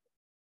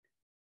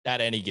at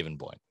any given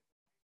point.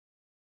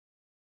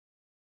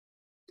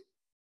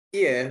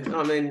 Yeah,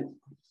 I mean...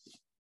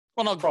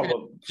 Well, not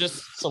probably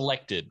just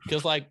selected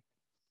because,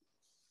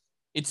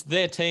 it's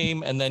their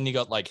team, and then you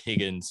got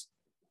Higgins.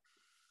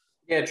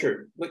 Yeah,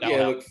 true.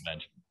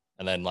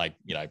 And then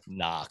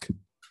Nark,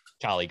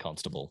 Charlie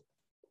Constable.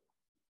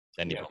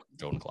 Then you got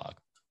Jordan Clark.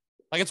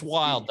 It's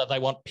wild that they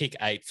want pick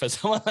 8 for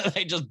someone that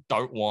they just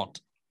don't want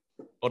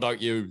or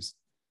don't use.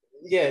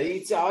 Yeah,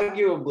 it's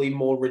arguably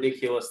more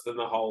ridiculous than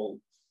the whole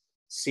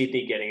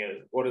Sydney getting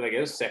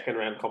a second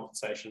round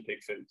compensation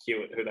pick for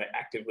Hewett, who they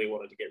actively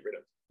wanted to get rid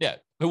of. Yeah,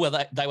 who were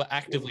they? They were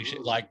actively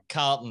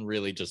Carlton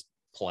really just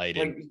played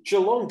in.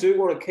 Geelong do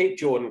want to keep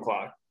Jordan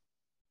Clark,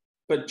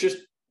 but just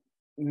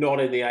not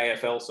in the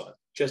AFL side,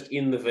 just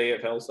in the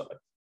VFL side.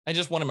 They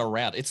just want him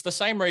around. It's the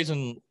same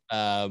reason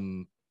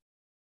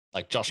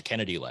Josh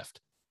Kennedy left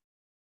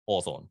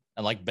Hawthorn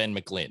and Ben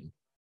McLinn,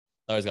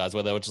 those guys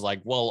where they were just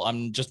well,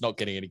 I'm just not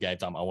getting any game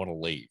time. I want to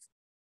leave.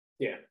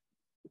 Yeah.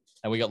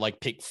 And we got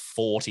pick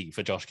 40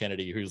 for Josh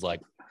Kennedy, who's a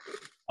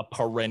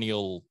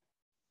perennial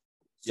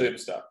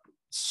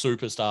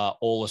superstar,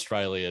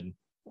 all-Australian,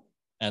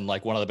 and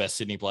one of the best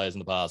Sydney players in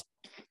the past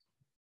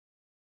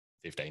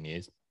 15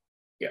 years.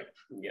 Yeah.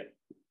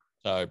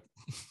 So,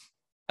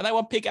 and they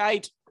want pick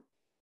 8.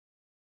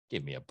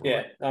 Give me a break.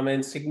 Yeah, I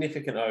mean,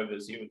 significant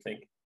overs, you would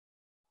think.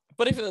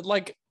 But if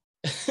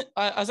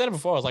I said it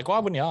before, I was why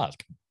wouldn't you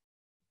ask?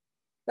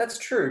 That's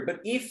true, but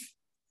if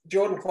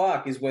Jordan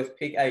Clark is worth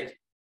pick 8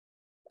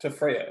 to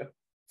Freo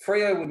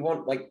would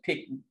want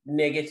pick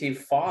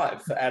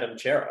 -5 for Adam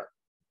Chera.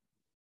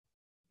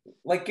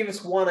 Give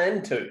us 1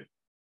 and 2.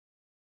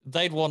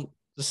 They'd want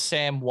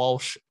Sam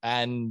Walsh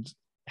and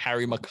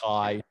Harry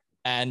Mackay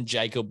and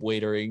Jacob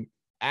Wiedering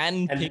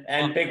and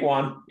pick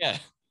 1. Yeah.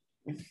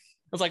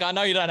 It's I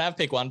know you don't have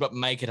pick 1, but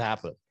make it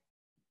happen.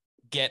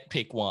 Get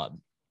pick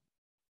 1.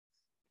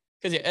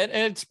 Because and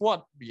it's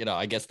what,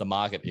 I guess the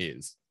market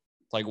is.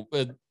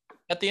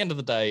 At the end of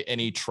the day,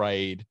 any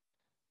trade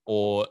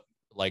or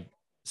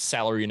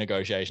salary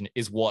negotiation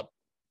is what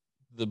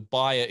the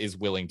buyer is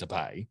willing to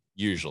pay,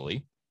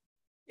 usually.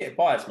 Yeah,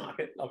 buyer's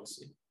market,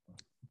 obviously.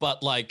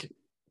 But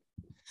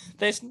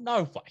there's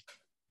no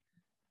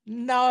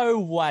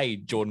way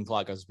Jordan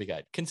Clark goes to pick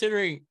 8.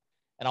 Considering,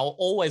 and I'll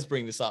always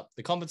bring this up,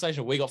 the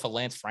compensation we got for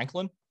Lance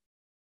Franklin.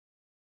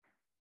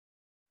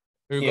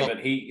 But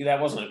that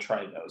wasn't a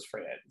trade, that was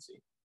free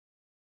agency.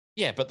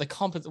 Yeah, but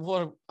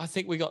I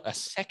think we got a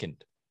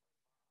second.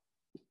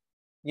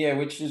 Yeah,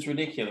 which is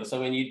ridiculous. I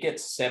mean, you'd get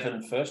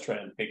 7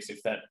 first-round picks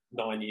if that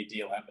 9-year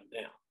deal happened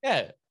now.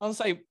 Yeah, I'll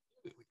say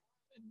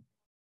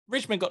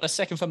Richmond got a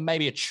second for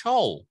maybe a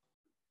Chol.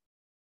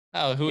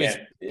 Oh, who is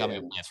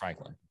coming with Lance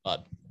Franklin?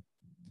 But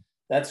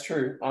That's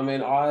true. I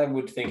mean, I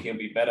would think he'll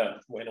be better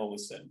when all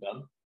is said and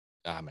done.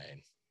 I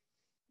mean,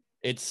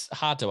 it's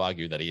hard to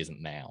argue that he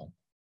isn't now.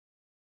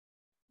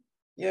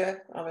 Yeah,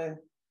 I mean,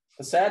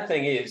 the sad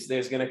thing is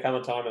there's going to come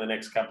a time in the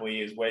next couple of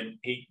years where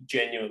he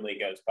genuinely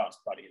goes past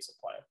Buddy as a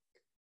player.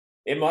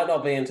 It might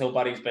not be until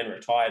Buddy's been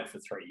retired for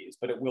 3 years,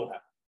 but it will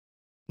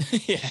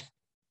happen.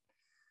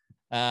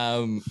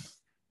 Yeah.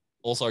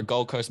 Also,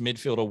 Gold Coast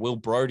midfielder Will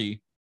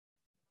Brodie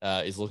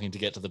is looking to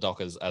get to the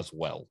Dockers as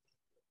well.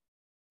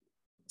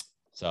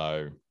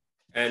 So,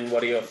 and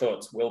what are your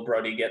thoughts? Will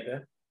Brodie get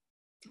there?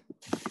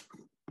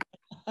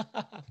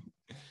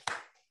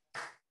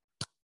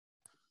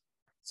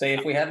 See,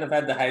 if we hadn't have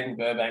had the Hayden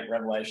Burbank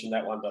revelation,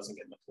 that one doesn't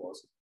get an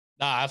applause.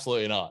 No,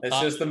 absolutely not. It's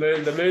just the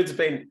mood. The mood's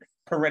been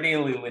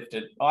perennially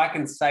lifted. I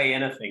can say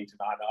anything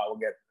tonight. I will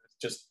get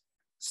just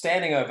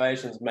standing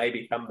ovations may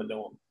become the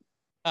norm.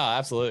 Oh,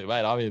 absolutely,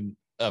 mate. I'm in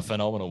a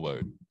phenomenal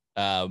mood.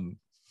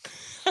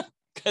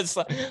 Because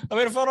I'm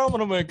in a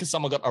phenomenal mood because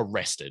someone got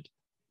arrested.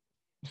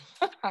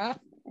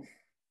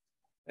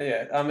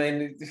 Yeah, I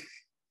mean,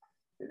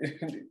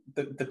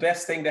 the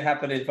best thing to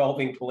happen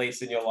involving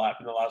police in your life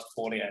in the last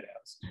 48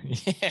 hours.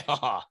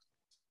 Yeah.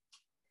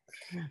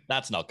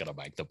 That's not going to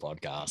make the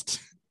podcast.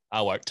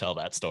 I won't tell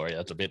that story.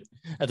 That's a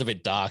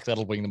bit dark.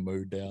 That'll bring the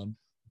mood down.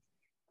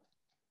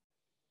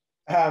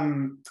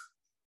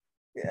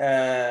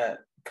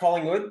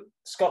 Collingwood,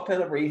 Scott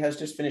Pellegrino has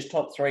just finished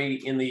top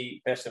 3 in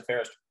the best and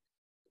fairest.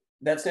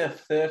 That's now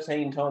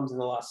 13 times in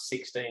the last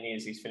 16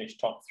 years he's finished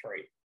top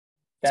 3.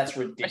 That's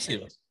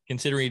ridiculous.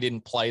 Considering he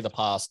didn't play the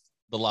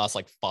last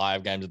like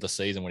 5 games of the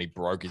season when he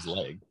broke his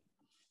leg.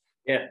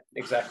 Yeah,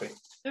 exactly.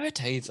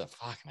 13's a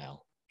fucking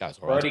hell. Guys,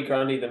 Brodie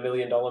Grundy, the $1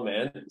 million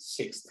man,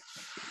 6th.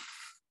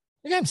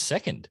 The game's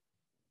 2nd.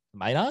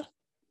 Maynard?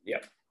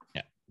 Yep.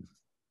 Yeah.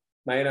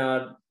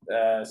 Maynard,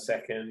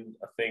 2nd.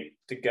 I think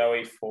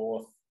DeGoey,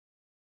 4th.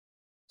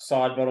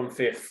 Sidebottom,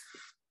 5th,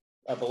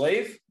 I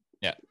believe.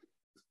 Yeah.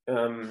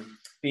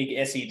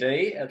 Big SED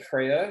at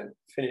Freo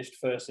finished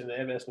 1st in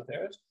their best and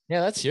fairest.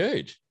 Yeah, that's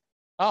huge.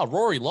 Oh,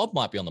 Rory Lobb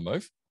might be on the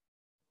move.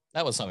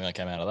 That was something that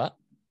came out of that.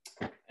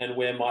 And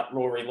where might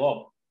Rory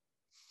Lobb?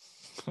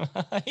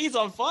 He's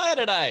on fire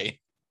today.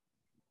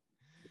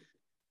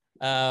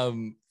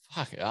 Hey,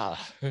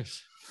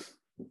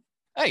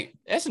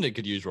 Essendon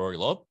could use Rory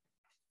Lobb.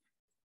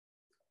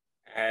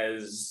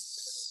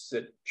 As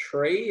a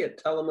tree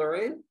at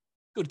Tullamarine.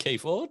 Good key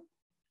forward.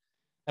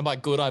 And by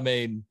good, I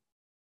mean...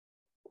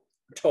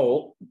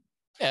 Tall.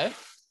 Yeah.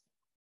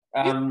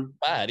 He's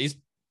bad. He's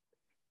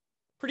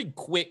pretty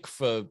quick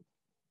for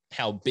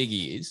how big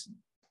he is.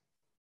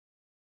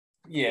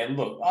 Yeah,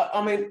 look,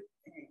 I mean...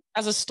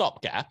 As a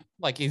stopgap,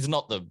 like he's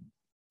not...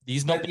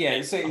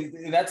 Yeah, so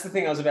that's the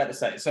thing I was about to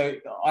say. So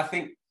I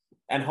think,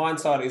 and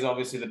hindsight is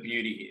obviously the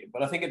beauty here,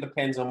 but I think it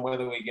depends on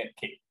whether we get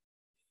King.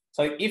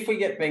 So if we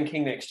get Ben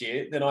King next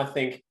year, then I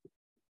think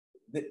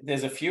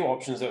there's a few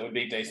options that would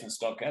be decent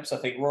stopgaps. I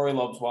think Rory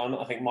Lobb's one.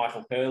 I think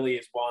Michael Hurley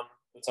is one.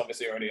 It's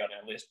obviously already on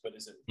our list, but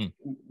isn't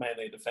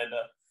mainly a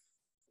defender.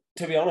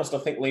 To be honest, I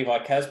think Levi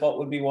Casbolt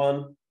would be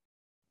one.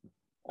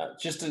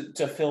 Just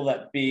to fill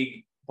that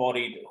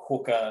big-bodied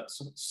hooker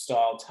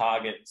style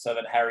target so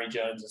that Harry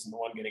Jones isn't the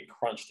one getting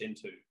crunched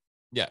into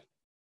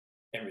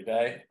every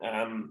day.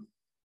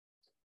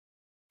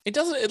 It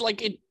doesn't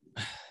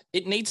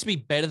it needs to be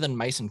better than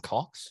Mason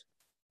Cox,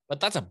 but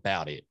that's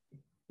about it.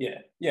 Yeah.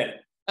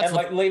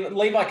 And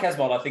Levi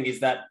Casbolt, I think, is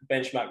that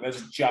benchmark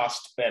that's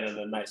just better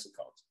than Mason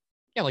Cox.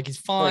 Yeah, like he's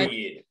fine. For a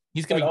year.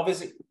 He's going to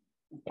obviously,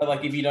 but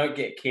like if you don't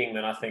get King,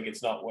 then I think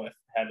it's not worth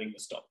having the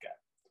stopgap.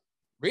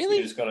 Really?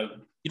 You just got to.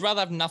 You'd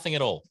rather have nothing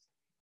at all.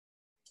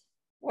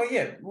 Well,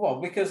 yeah. Well,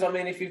 because I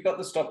mean, if you've got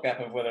the stopgap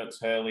of whether it's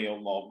Hurley or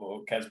Lobb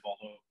or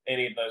Casbolt or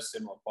any of those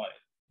similar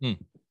players,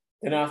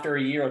 then after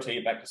a year or two,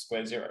 you're back to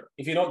square zero.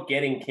 If you're not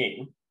getting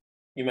King,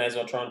 you may as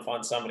well try and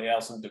find somebody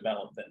else and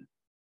develop them.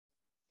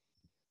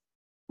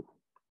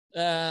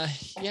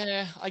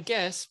 Yeah, I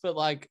guess, but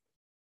like,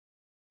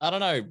 I don't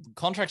know.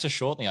 Contracts are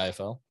short in the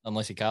AFL,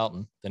 unless you're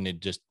Carlton. Then they're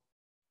just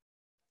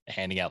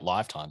handing out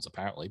lifetimes,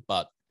 apparently.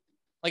 But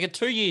like a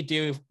 2-year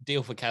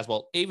deal for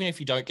Casbolt, even if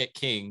you don't get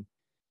King,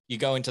 you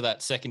go into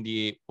that second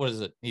year. What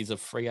is it? He's a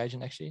free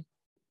agent next year,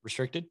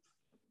 restricted.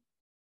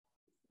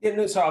 Yeah,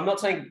 no, sorry, I'm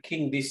not saying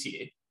King this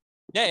year.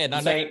 Yeah,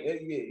 no. Saying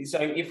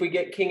if we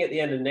get King at the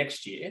end of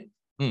next year,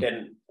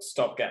 then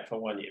stopgap for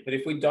 1 year. But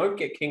if we don't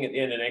get King at the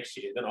end of next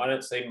year, then I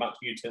don't see much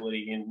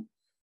utility in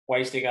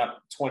wasting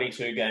up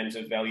 22 games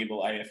of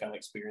valuable AFL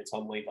experience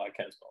on Levi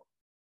Casbolt.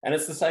 And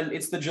it's the same.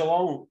 It's the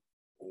Geelong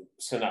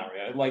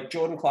scenario. Like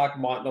Jordan Clark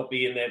might not have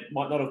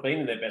been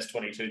in their best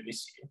 22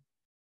 this year.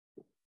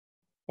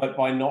 But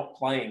by not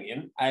playing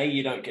him, A,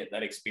 you don't get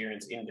that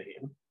experience into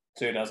him.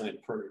 2, it doesn't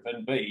improve.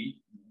 And B,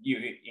 you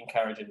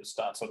encourage him to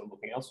start sort of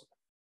looking elsewhere.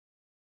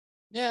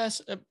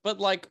 Yes, but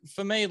like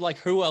for me, like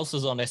who else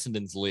is on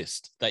Essendon's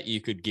list that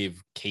you could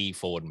give key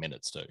forward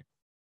minutes to?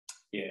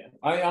 Yeah,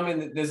 I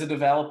mean, there's a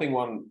developing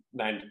one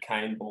named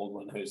Kane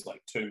Baldwin who's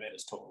like 2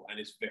 meters tall and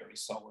is very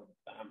solid.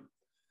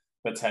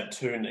 But's had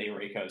 2 knee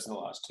recos in the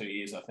last 2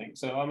 years, I think.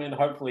 So I mean,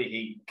 hopefully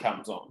he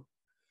comes on.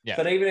 Yeah.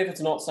 But even if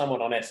it's not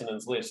someone on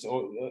Essendon's list,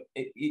 or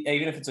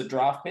even if it's a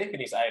draft pick and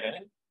he's 18,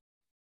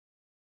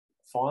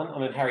 fine. I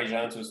mean, Harry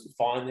Jones was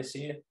fine this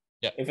year.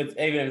 Yeah. Even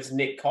if it's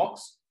Nick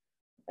Cox,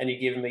 and you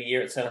give him a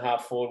year at centre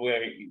half forward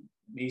where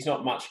he's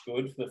not much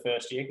good for the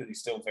first year because he's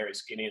still very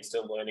skinny and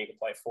still learning to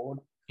play forward.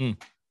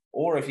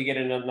 Or if you get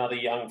in another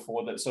young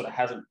forward that sort of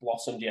hasn't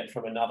blossomed yet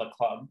from another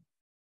club,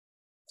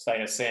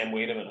 say a Sam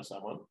Wiedemann or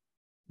someone.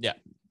 Yeah.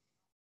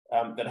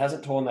 That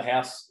hasn't torn the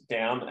house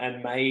down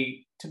and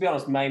may, to be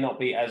honest, may not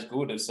be as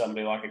good as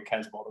somebody like a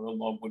Casbolt or a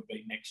Lob would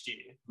be next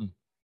year,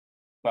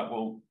 but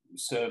will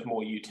serve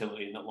more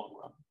utility in the long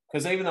run.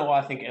 Because even though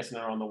I think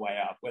Essendon are on the way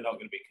up, we're not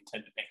going to be a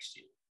contender next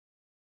year.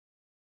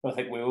 I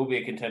think we will be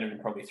a contender in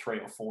probably 3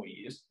 or 4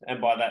 years.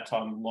 And by that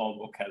time, Lob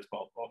or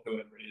Casbolt or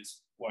whoever it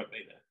is won't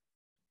be there.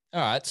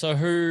 All right. So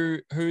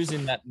who's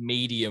in that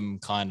medium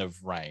kind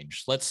of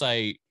range? Let's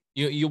say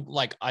you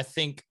like, I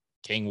think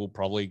King will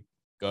probably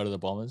go to the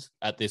Bombers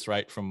at this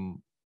rate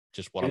from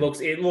just what it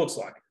looks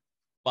like.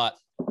 But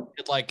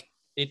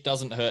it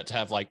doesn't hurt to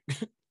have like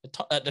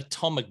a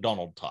Tom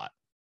McDonald type.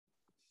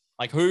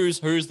 Like who's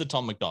the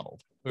Tom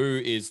McDonald?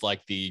 Who is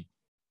like the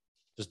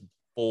just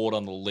forward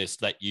on the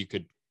list that you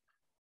could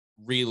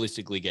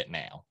realistically get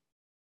now?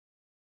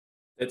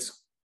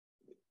 It's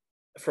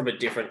from a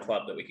different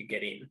club that we could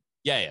get in.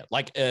 Yeah.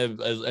 Like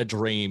a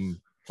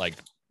dream, like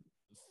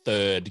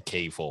third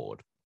key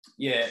forward.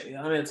 Yeah,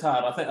 I mean, it's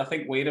hard. I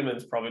think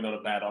Wiedemann's probably not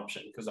a bad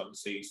option because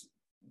obviously he's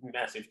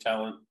massive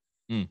talent.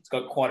 He's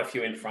got quite a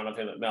few in front of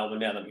him at Melbourne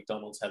now that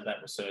McDonald's had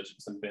that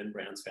resurgence and Ben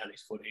Brown's found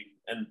his footing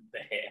and the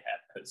hair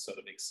hat has sort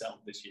of excelled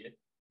this year.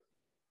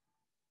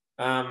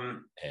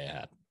 Hair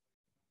hat.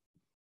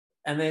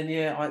 And then,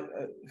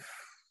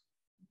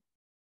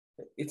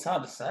 it's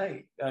hard to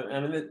say. I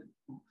mean,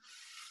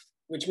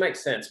 which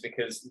makes sense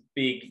because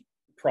big,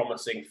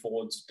 promising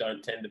forwards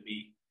don't tend to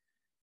be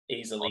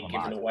easily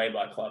given away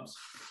by clubs.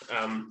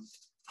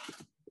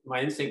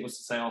 My instinct was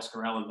to say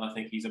Oscar Allen, but I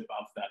think he's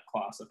above that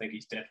class. I think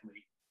he's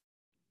definitely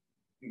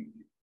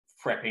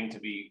prepping to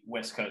be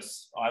West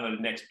Coast, either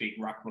the next big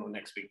ruckman or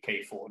next big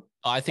key forward.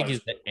 I think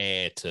he's the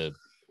heir to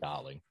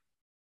Darling.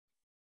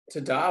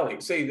 To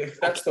Darling. See,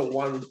 that's the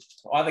one,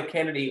 either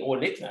Kennedy or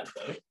Nick Nat,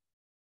 though.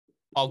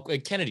 Oh,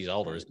 Kennedy's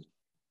older, isn't he?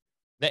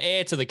 The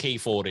heir to the key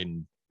forward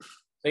in...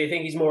 So you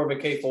think he's more of a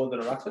key forward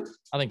than a ruckman?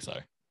 I think so.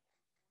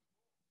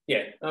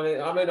 Yeah, I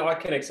mean, I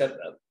can accept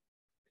that.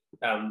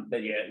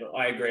 But yeah,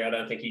 I agree. I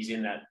don't think he's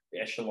in that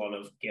echelon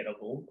of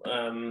gettable.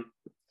 I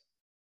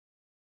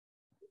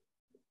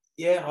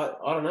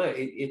don't know.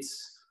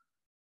 It's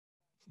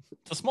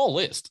a small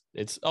list.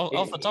 It's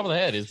off the top of the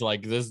head. It's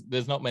like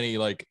there's not many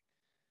like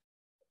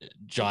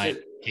giant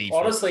key.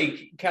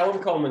 Honestly,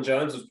 Callum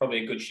Coleman-Jones was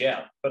probably a good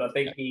shout, but I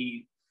think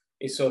he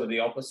is sort of the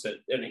opposite,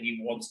 and he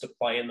wants to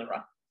play in the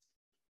ruck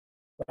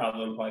rather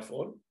than play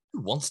forward. Who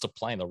wants to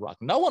play in the ruck?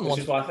 No one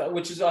wants.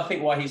 Which is, I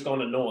think, why he's gone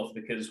to North,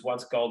 because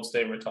once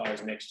Goldstein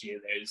retires next year,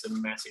 there's a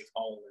massive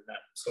hole in that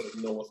sort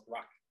of North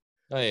ruck.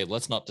 Hey,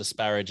 let's not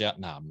disparage out.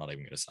 No, I'm not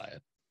even going to say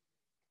it.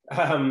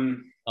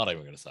 Not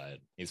even going to say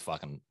it. He's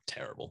fucking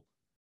terrible.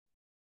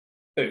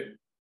 Who?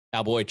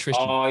 Our boy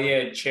Tristan. Oh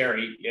yeah,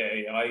 Cherry.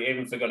 Yeah. I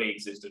even forgot he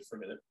existed for a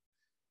minute.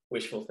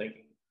 Wishful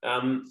thinking.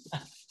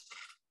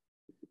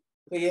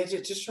 But yeah,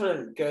 just trying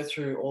to go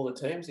through all the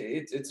teams.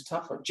 It's a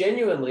tough one.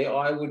 Genuinely,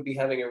 I would be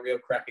having a real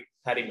crack at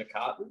Paddy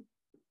McCartan.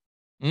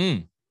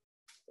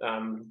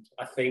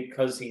 I think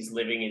because he's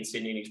living in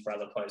Sydney and his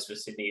brother plays for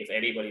Sydney, if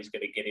anybody's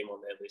going to get him on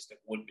their list, it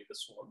would be the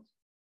Swans.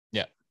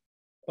 Yeah.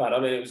 But,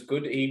 I mean, it was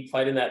good. He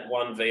played in that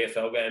one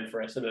VFL game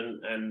for Essendon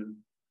and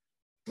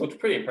looked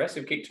pretty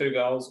impressive, kicked 2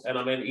 goals. And,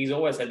 I mean, he's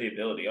always had the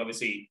ability.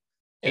 Obviously,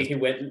 he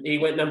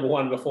went number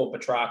 1 before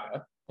Petrarca.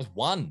 It was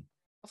 1.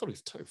 I thought he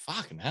was 2.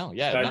 Fucking hell.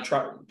 Yeah. No,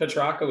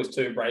 Petrarca was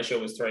 2, Brayshaw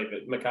was 3,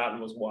 but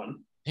McCartan was 1.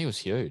 He was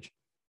huge.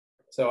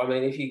 So, I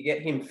mean, if you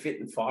get him fit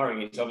and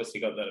firing, he's obviously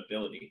got that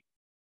ability.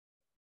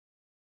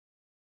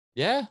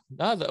 Yeah.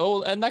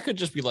 No, and that could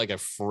just be like a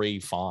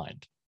free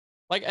find.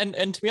 Like,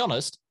 and to be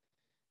honest,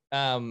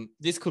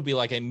 this could be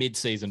like a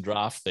mid-season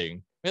draft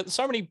thing.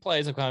 So many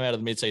players have come out of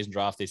the mid-season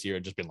draft this year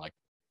and just been like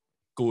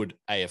good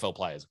AFL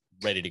players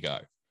ready to go.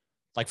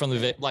 Like from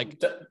the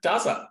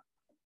Dozer.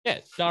 Yeah,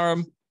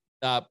 Durham,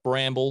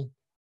 Bramble,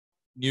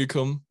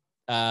 Newcomb.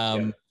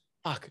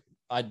 Fuck,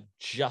 I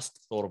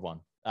just thought of one.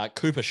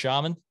 Cooper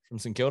Sharman from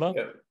St Kilda.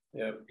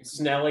 Yeah.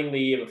 Snelling the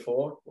year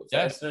before.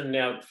 Essendon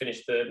now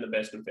finished 3rd in the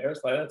best and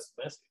fairest. Like, that's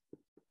massive.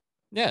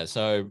 Yeah,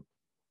 so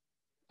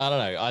I don't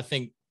know. I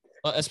think,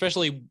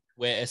 especially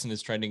where Essendon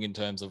is trending in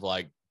terms of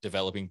like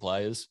developing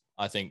players,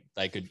 I think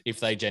they could, if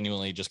they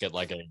genuinely just get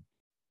like a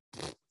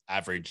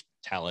average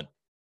talent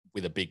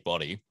with a big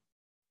body, it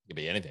could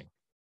be anything.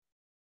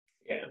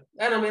 Yeah.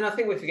 And I mean, I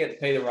think we forget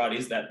Peter Wright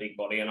is that big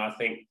body. And I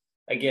think,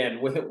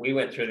 again, we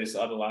went through this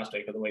either last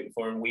week or the week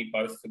before, and we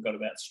both forgot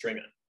about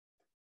Stringer.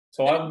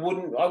 So I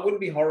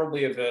wouldn't be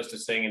horribly averse to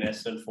seeing an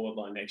Essendon forward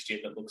line next year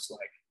that looks like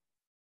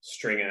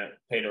Stringer,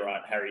 Peter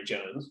Wright, Harry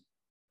Jones,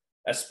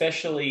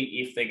 especially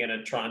if they're going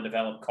to try and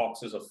develop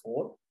Cox as a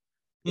forward,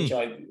 which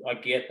I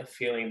get the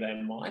feeling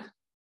they might.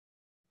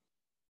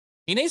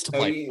 He needs to So,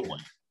 play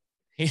forward.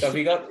 so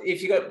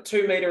if you got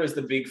 2 meter as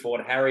the big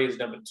forward, Harry is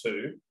number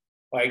 2.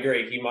 I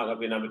agree, he might not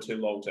be number 2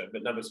 long term,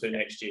 but number 2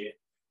 next year.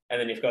 And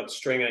then you've got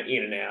Stringer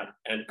in and out,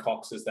 and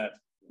Cox is that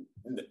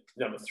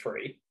number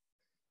 3.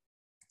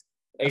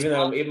 Even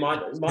though it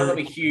might not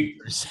be huge.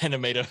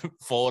 Centimeter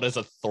forward as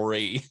a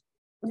 3.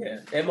 Yeah,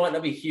 it might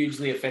not be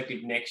hugely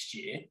effective next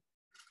year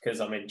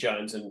because,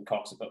 Jones and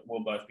Cox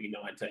will both be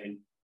 19.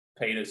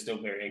 Peter's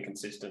still very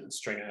inconsistent, and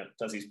Stringer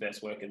does his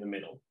best work in the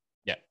middle.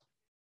 Yeah.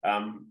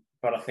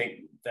 But I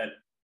think that,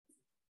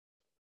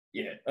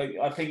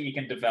 I think you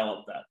can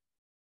develop that.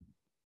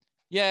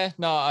 Yeah,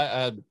 no,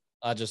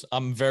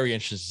 I'm very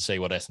interested to see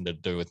what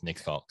Essendon do with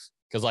Nick Cox,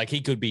 because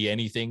he could be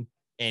anything,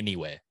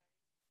 anywhere.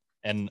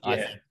 And I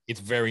think it's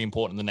very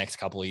important the next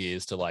couple of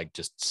years to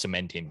just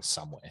cement him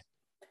somewhere.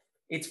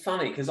 It's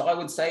funny because I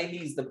would say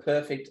he's the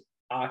perfect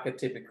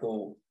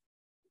archetypical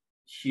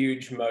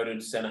huge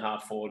motored centre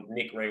half forward,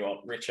 Nick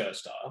Richo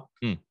style.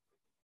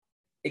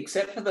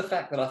 Except for the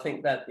fact that I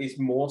think that is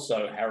more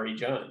so Harry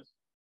Jones.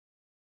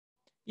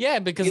 Yeah,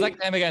 because that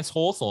game against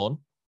Hawthorn,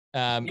 he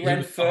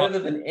ran further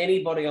than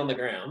anybody on the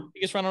ground.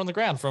 Biggest runner on the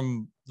ground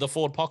from the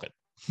forward pocket.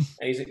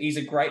 And he's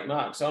a great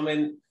mark. So,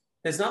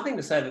 there's nothing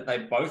to say that they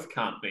both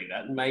can't be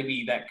that. And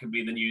maybe that could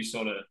be the new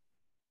sort of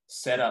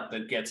setup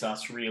that gets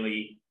us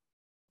really,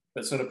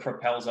 that sort of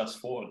propels us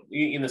forward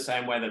in the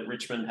same way that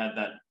Richmond had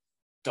that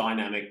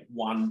dynamic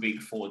one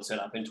big forward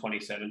setup in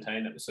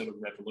 2017 that was sort of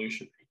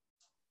revolutionary.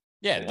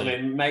 Yeah.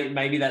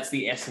 Maybe that's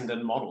the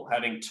Essendon model,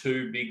 having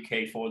 2 big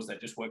key forwards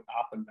that just work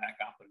up and back,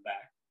 up and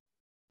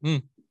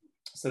back.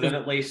 So then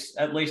at least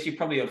you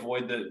probably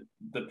avoid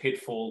the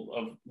pitfall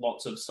of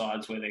lots of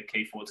sides where their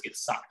key forwards get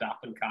sucked up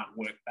and can't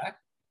work back.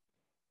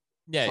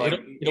 Yeah, so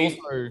it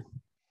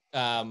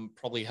also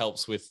probably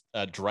helps with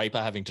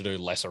Draper having to do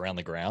less around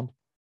the ground.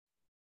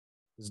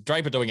 Because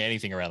Draper doing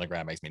anything around the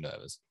ground makes me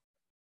nervous.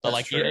 So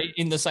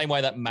in the same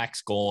way that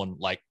Max Gawn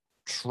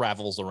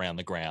travels around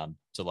the ground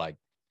to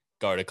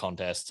go to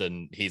contests,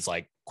 and he's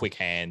quick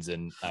hands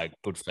and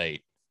good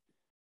feet.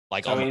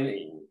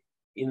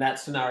 In that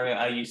scenario,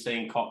 are you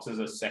seeing Cox as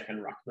a second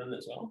ruckman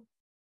as well?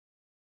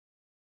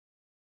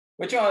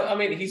 Which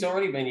he's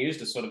already been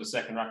used as sort of a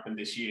second ruckman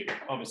this year.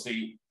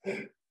 Obviously,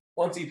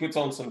 once he puts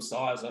on some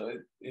size,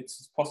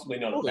 it's possibly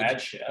not a bad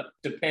shout,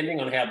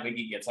 depending on how big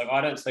he gets. I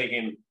don't see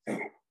him,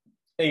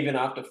 even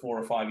after 4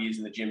 or 5 years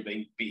in the gym,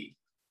 being big.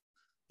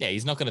 Yeah,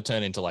 he's not going to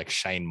turn into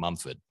Shane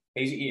Mumford.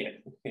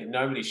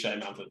 Nobody's Shane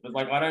Mumford.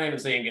 But I don't even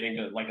see him getting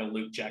to a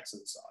Luke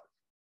Jackson side.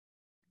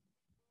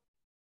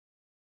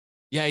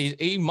 Yeah,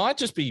 he might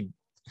just be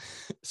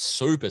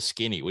super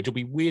skinny, which will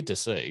be weird to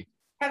see.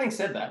 Having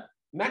said that,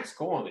 Max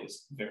Gawn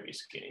is very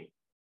skinny.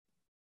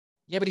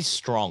 Yeah, but he's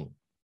strong.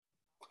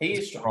 He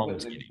is strong.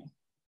 Skinny.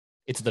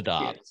 It's the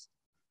darts.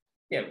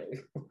 Yeah.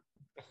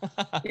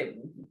 Yeah.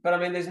 But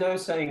there's no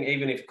saying,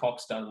 even if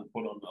Cox doesn't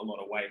put on a lot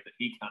of weight, that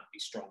he can't be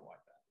strong like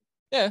that.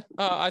 Yeah,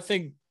 I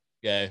think,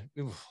 it's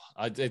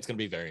going to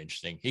be very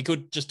interesting. He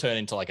could just turn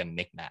into a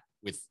Nick-Nat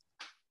with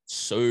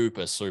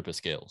super, super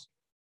skills.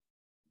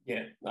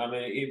 Yeah,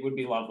 it would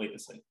be lovely to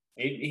see.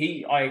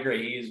 I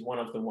agree. He is one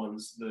of the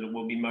ones that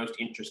will be most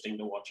interesting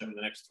to watch over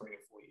the next 3 or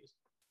 4 years.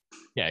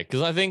 Yeah,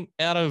 because I think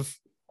out of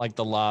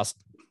the last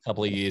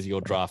couple of years,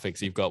 your draft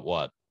picks, you've got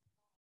what?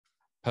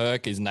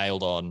 Perk is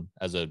nailed on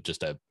as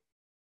just a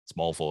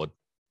small forward.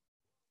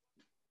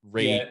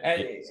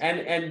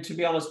 And to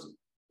be honest,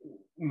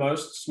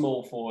 most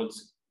small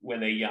forwards,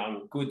 when they're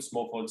young, good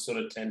small forwards sort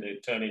of tend to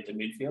turn into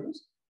midfielders.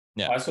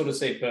 Yeah, I sort of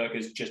see Perk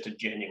as just a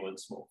genuine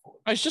small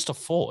forward. He's just a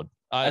forward.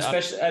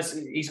 Especially as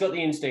he's got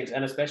the instincts,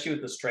 and especially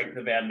with the strength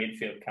of our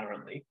midfield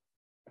currently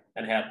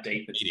and how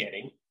deep it's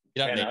getting.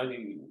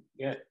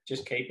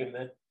 Just keep him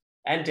there.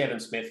 And Devon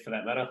Smith, for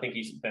that matter. I think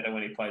he's better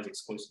when he plays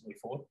exclusively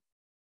forward.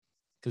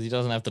 Because he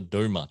doesn't have to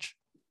do much.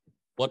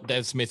 What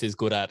Dev Smith is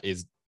good at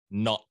is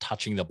not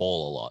touching the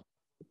ball a lot.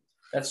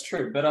 That's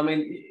true. But,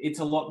 it's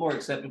a lot more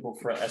acceptable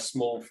for a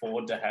small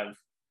forward to have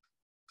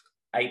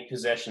 8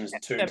 possessions,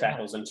 2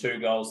 tackles and 2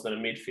 goals than a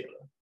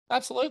midfielder.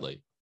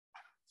 Absolutely.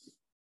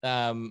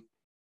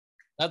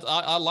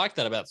 I like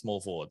that about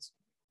small forwards.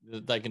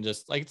 They can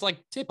just it's like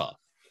Tipper.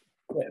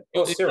 Yeah,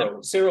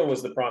 well, Cyril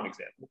was the prime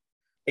example.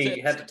 He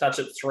had to touch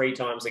it 3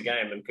 times a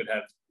game and could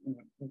have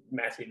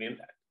massive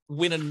impact.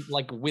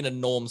 Win a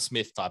Norm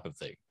Smith type of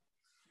thing.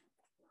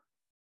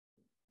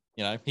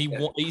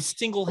 He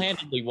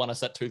single-handedly won us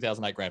that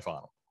 2008 grand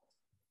final.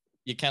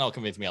 You cannot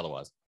convince me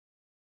otherwise.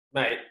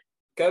 Mate,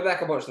 go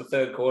back and watch the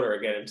 3rd quarter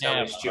again and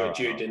tell me Stuart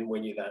Dew didn't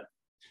win you that.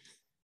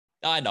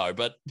 I know,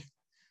 but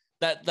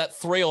that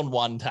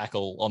 3-on-1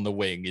 tackle on the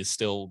wing is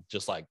still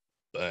just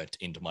burnt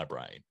into my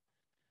brain.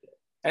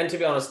 And to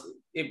be honest,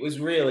 it was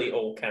really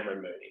all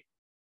Cameron Mooney.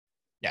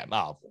 Yeah,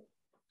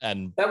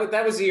 and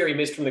that was the year he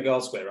missed from the goal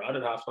square, right,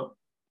 at halftime?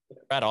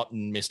 Brad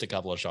Otten missed a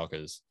couple of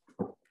shockers.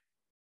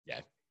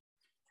 Yeah,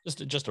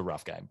 just a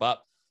rough game,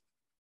 but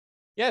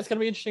yeah, it's going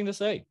to be interesting to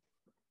see.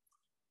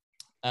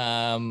 Is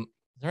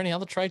there any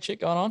other trade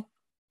shit going on?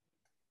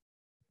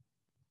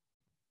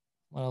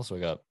 What else we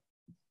got?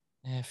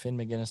 Yeah, Finn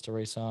McGuinness to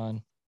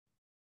re-sign.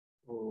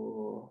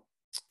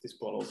 This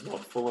bottle's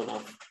not full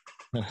enough.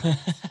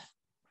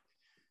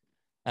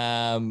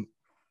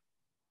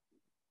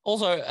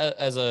 Also,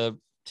 as a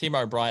Tim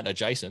O'Brien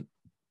adjacent,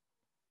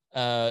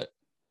 Horde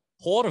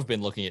have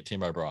been looking at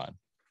Tim O'Brien.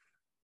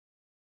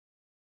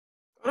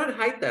 I don't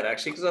hate that,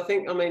 actually, because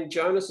I mean,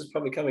 Jonas is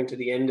probably coming to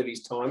the end of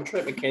his time.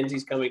 Trent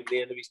McKenzie's coming to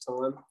the end of his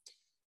time.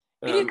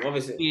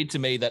 Obviously, it's weird to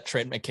me that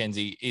Trent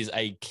McKenzie is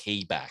a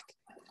key back.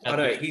 I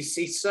know,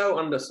 he's so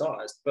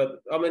undersized,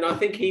 but, I mean, I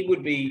think he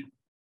would be...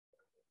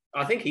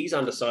 I think he's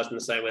undersized in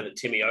the same way that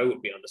Timmy O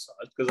would be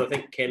undersized, because I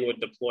think Ken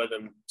would deploy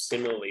them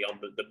similarly on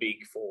the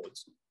big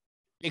forwards.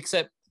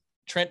 Except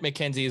Trent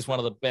McKenzie is one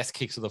of the best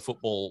kicks of the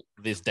football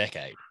this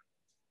decade.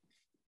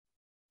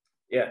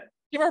 Yeah.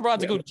 Tim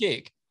O'Brien's a good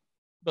kick,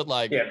 but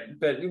like... Yeah,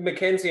 but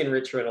McKenzie and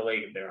Rich are in a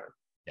league of their own.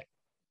 Yeah.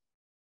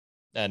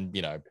 And,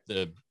 you know,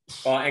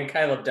 and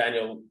Caleb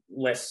Daniel,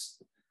 less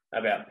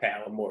about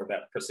power, more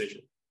about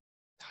precision.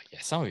 Oh, yeah,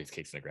 some of his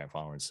kicks in the grand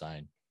final are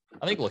insane.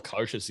 I think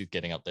Lukosius is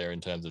getting up there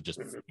in terms of just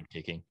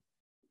kicking.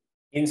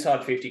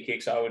 Inside 50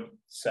 kicks, I would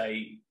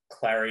say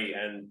Clary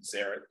and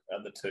Zerrett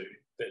are the two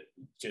that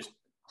just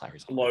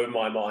blow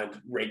my mind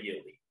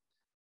regularly.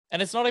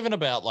 And it's not even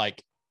about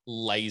like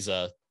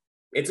laser.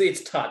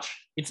 It's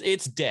touch.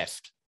 It's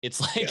deft.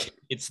 It's like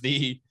it's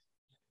the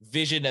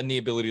vision and the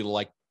ability to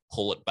like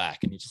pull it back.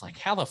 And you're just like,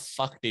 how the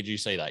fuck did you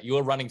see that? You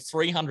were running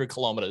 300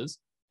 kilometers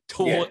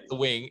toward the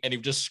wing and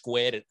you've just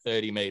squared it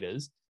 30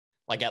 meters.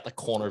 Like at the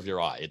corner of your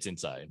eye. It's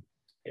insane.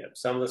 Yeah,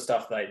 some of the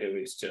stuff they do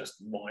is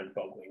just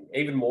mind-boggling.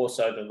 Even more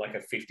so than like a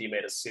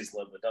 50-meter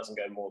sizzler that doesn't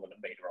go more than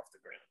a meter off the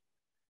ground.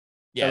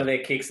 Yeah. Some of their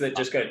kicks that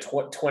just go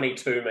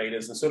 22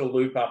 meters and sort of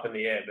loop up in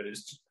the air, but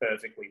it's just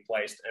perfectly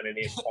placed and in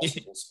the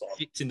impossible spot.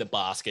 It's in the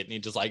basket, and you're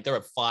just like, there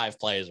are 5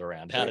 players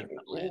around. How did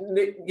that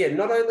land? Yeah,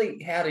 not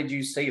only how did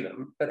you see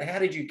them, but how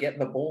did you get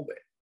the ball there?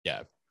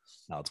 Yeah,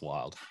 no, it's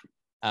wild.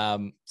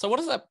 So what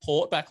does that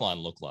Port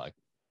backline look like?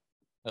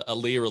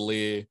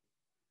 Alir,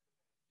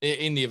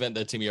 in the event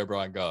that Timmy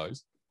O'Brien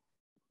goes.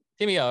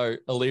 Timmy O,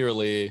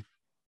 Alir.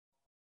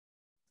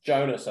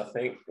 Jonas, I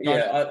think.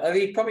 Yeah, I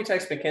think he probably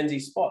takes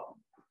McKenzie's spot.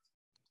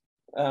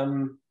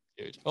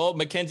 Dude. Or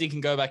McKenzie can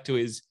go back to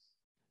his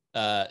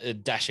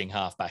dashing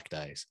halfback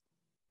days.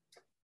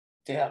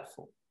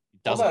 Doubtful.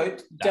 Although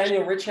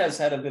Daniel Rich has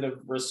had a bit of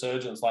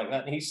resurgence like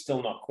that, and he's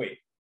still not quick.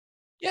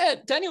 Yeah,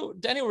 Daniel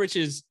Rich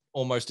is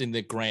almost in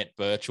the Grant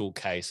Birchall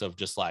case of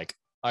just like,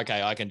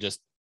 okay, I can just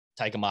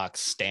take a mark,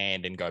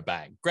 stand, and go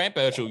bang. Grant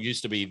Birchall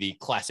used to be the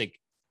classic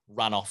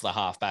run off the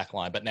half-back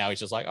line, but now he's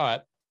just like, all right,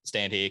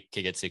 stand here,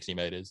 kick it 60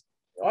 meters.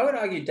 I would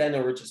argue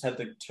Daniel Rich has had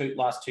the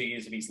last 2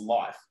 years of his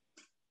life.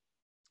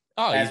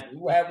 Oh,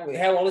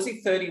 how old is he?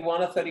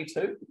 31 or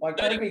 32?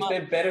 Like, I think he's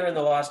been better in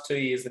the last 2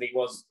 years than he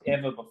was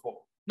ever before.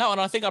 No,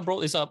 and I think I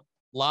brought this up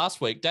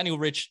last week. Daniel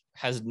Rich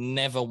has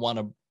never won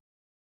a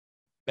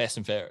best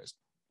and fairest,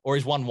 or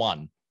he's won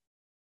one.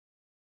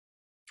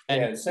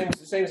 And it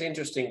seems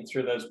interesting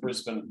through those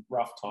Brisbane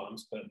rough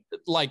times, but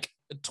like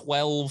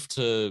 12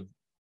 to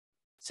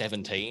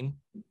 17.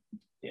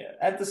 Yeah.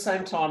 At the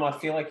same time, I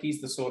feel like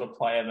he's the sort of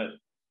player that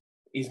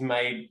is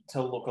made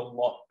to look a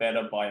lot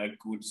better by a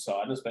good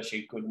side,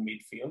 especially a good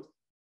midfield.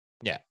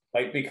 Yeah.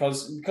 Like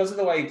because of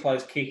the way he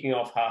plays, kicking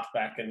off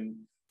halfback and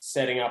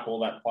setting up all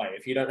that play.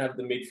 If you don't have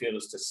the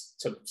midfielders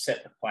to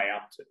set the play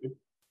up to,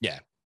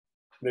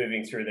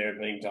 moving through there,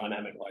 being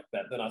dynamic like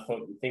that, then I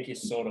think you're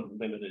sort of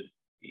limited.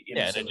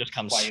 It just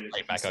comes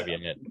straight back over your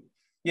head.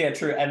 Yeah,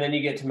 true. And then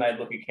you get to made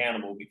look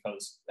accountable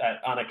because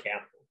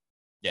unaccountable.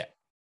 Yeah.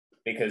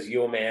 Because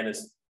your man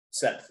is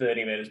sat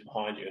 30 meters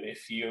behind you, and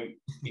if you,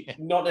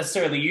 not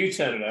necessarily you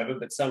turn it over,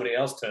 but somebody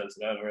else turns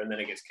it over, and then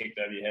it gets kicked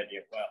over your head, and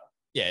you're well.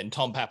 Yeah, and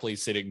Tom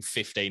Papley's sitting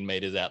 15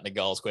 meters out in the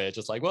goal square,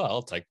 just like, well,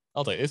 I'll take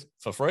this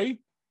for free.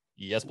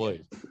 Yes,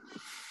 please.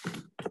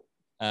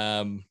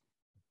 All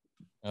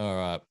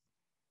right.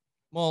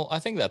 Well, I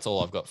think that's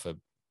all I've got for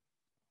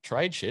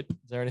trade shit.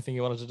 Is there anything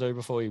you wanted to do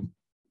before we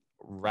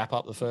wrap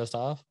up the first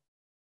half?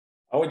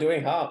 Are we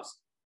doing halves?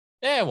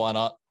 Yeah, why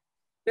not?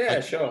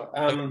 Yeah, sure.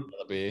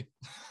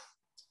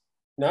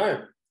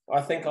 No,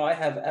 I think I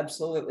have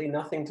absolutely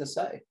nothing to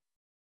say.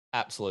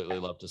 Absolutely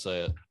love to see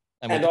it.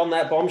 And on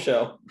that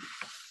bombshell.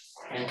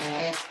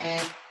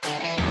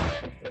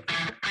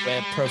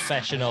 We're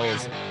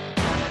professionals.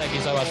 Thank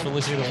you so much for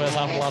listening to the first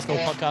half of the Last Call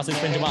podcast. It's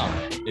been Jamal.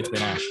 It's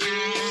been Ash.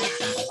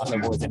 I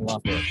hope boys didn't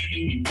laugh.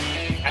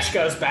 Ash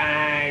goes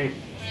bang.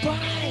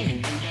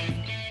 Bang.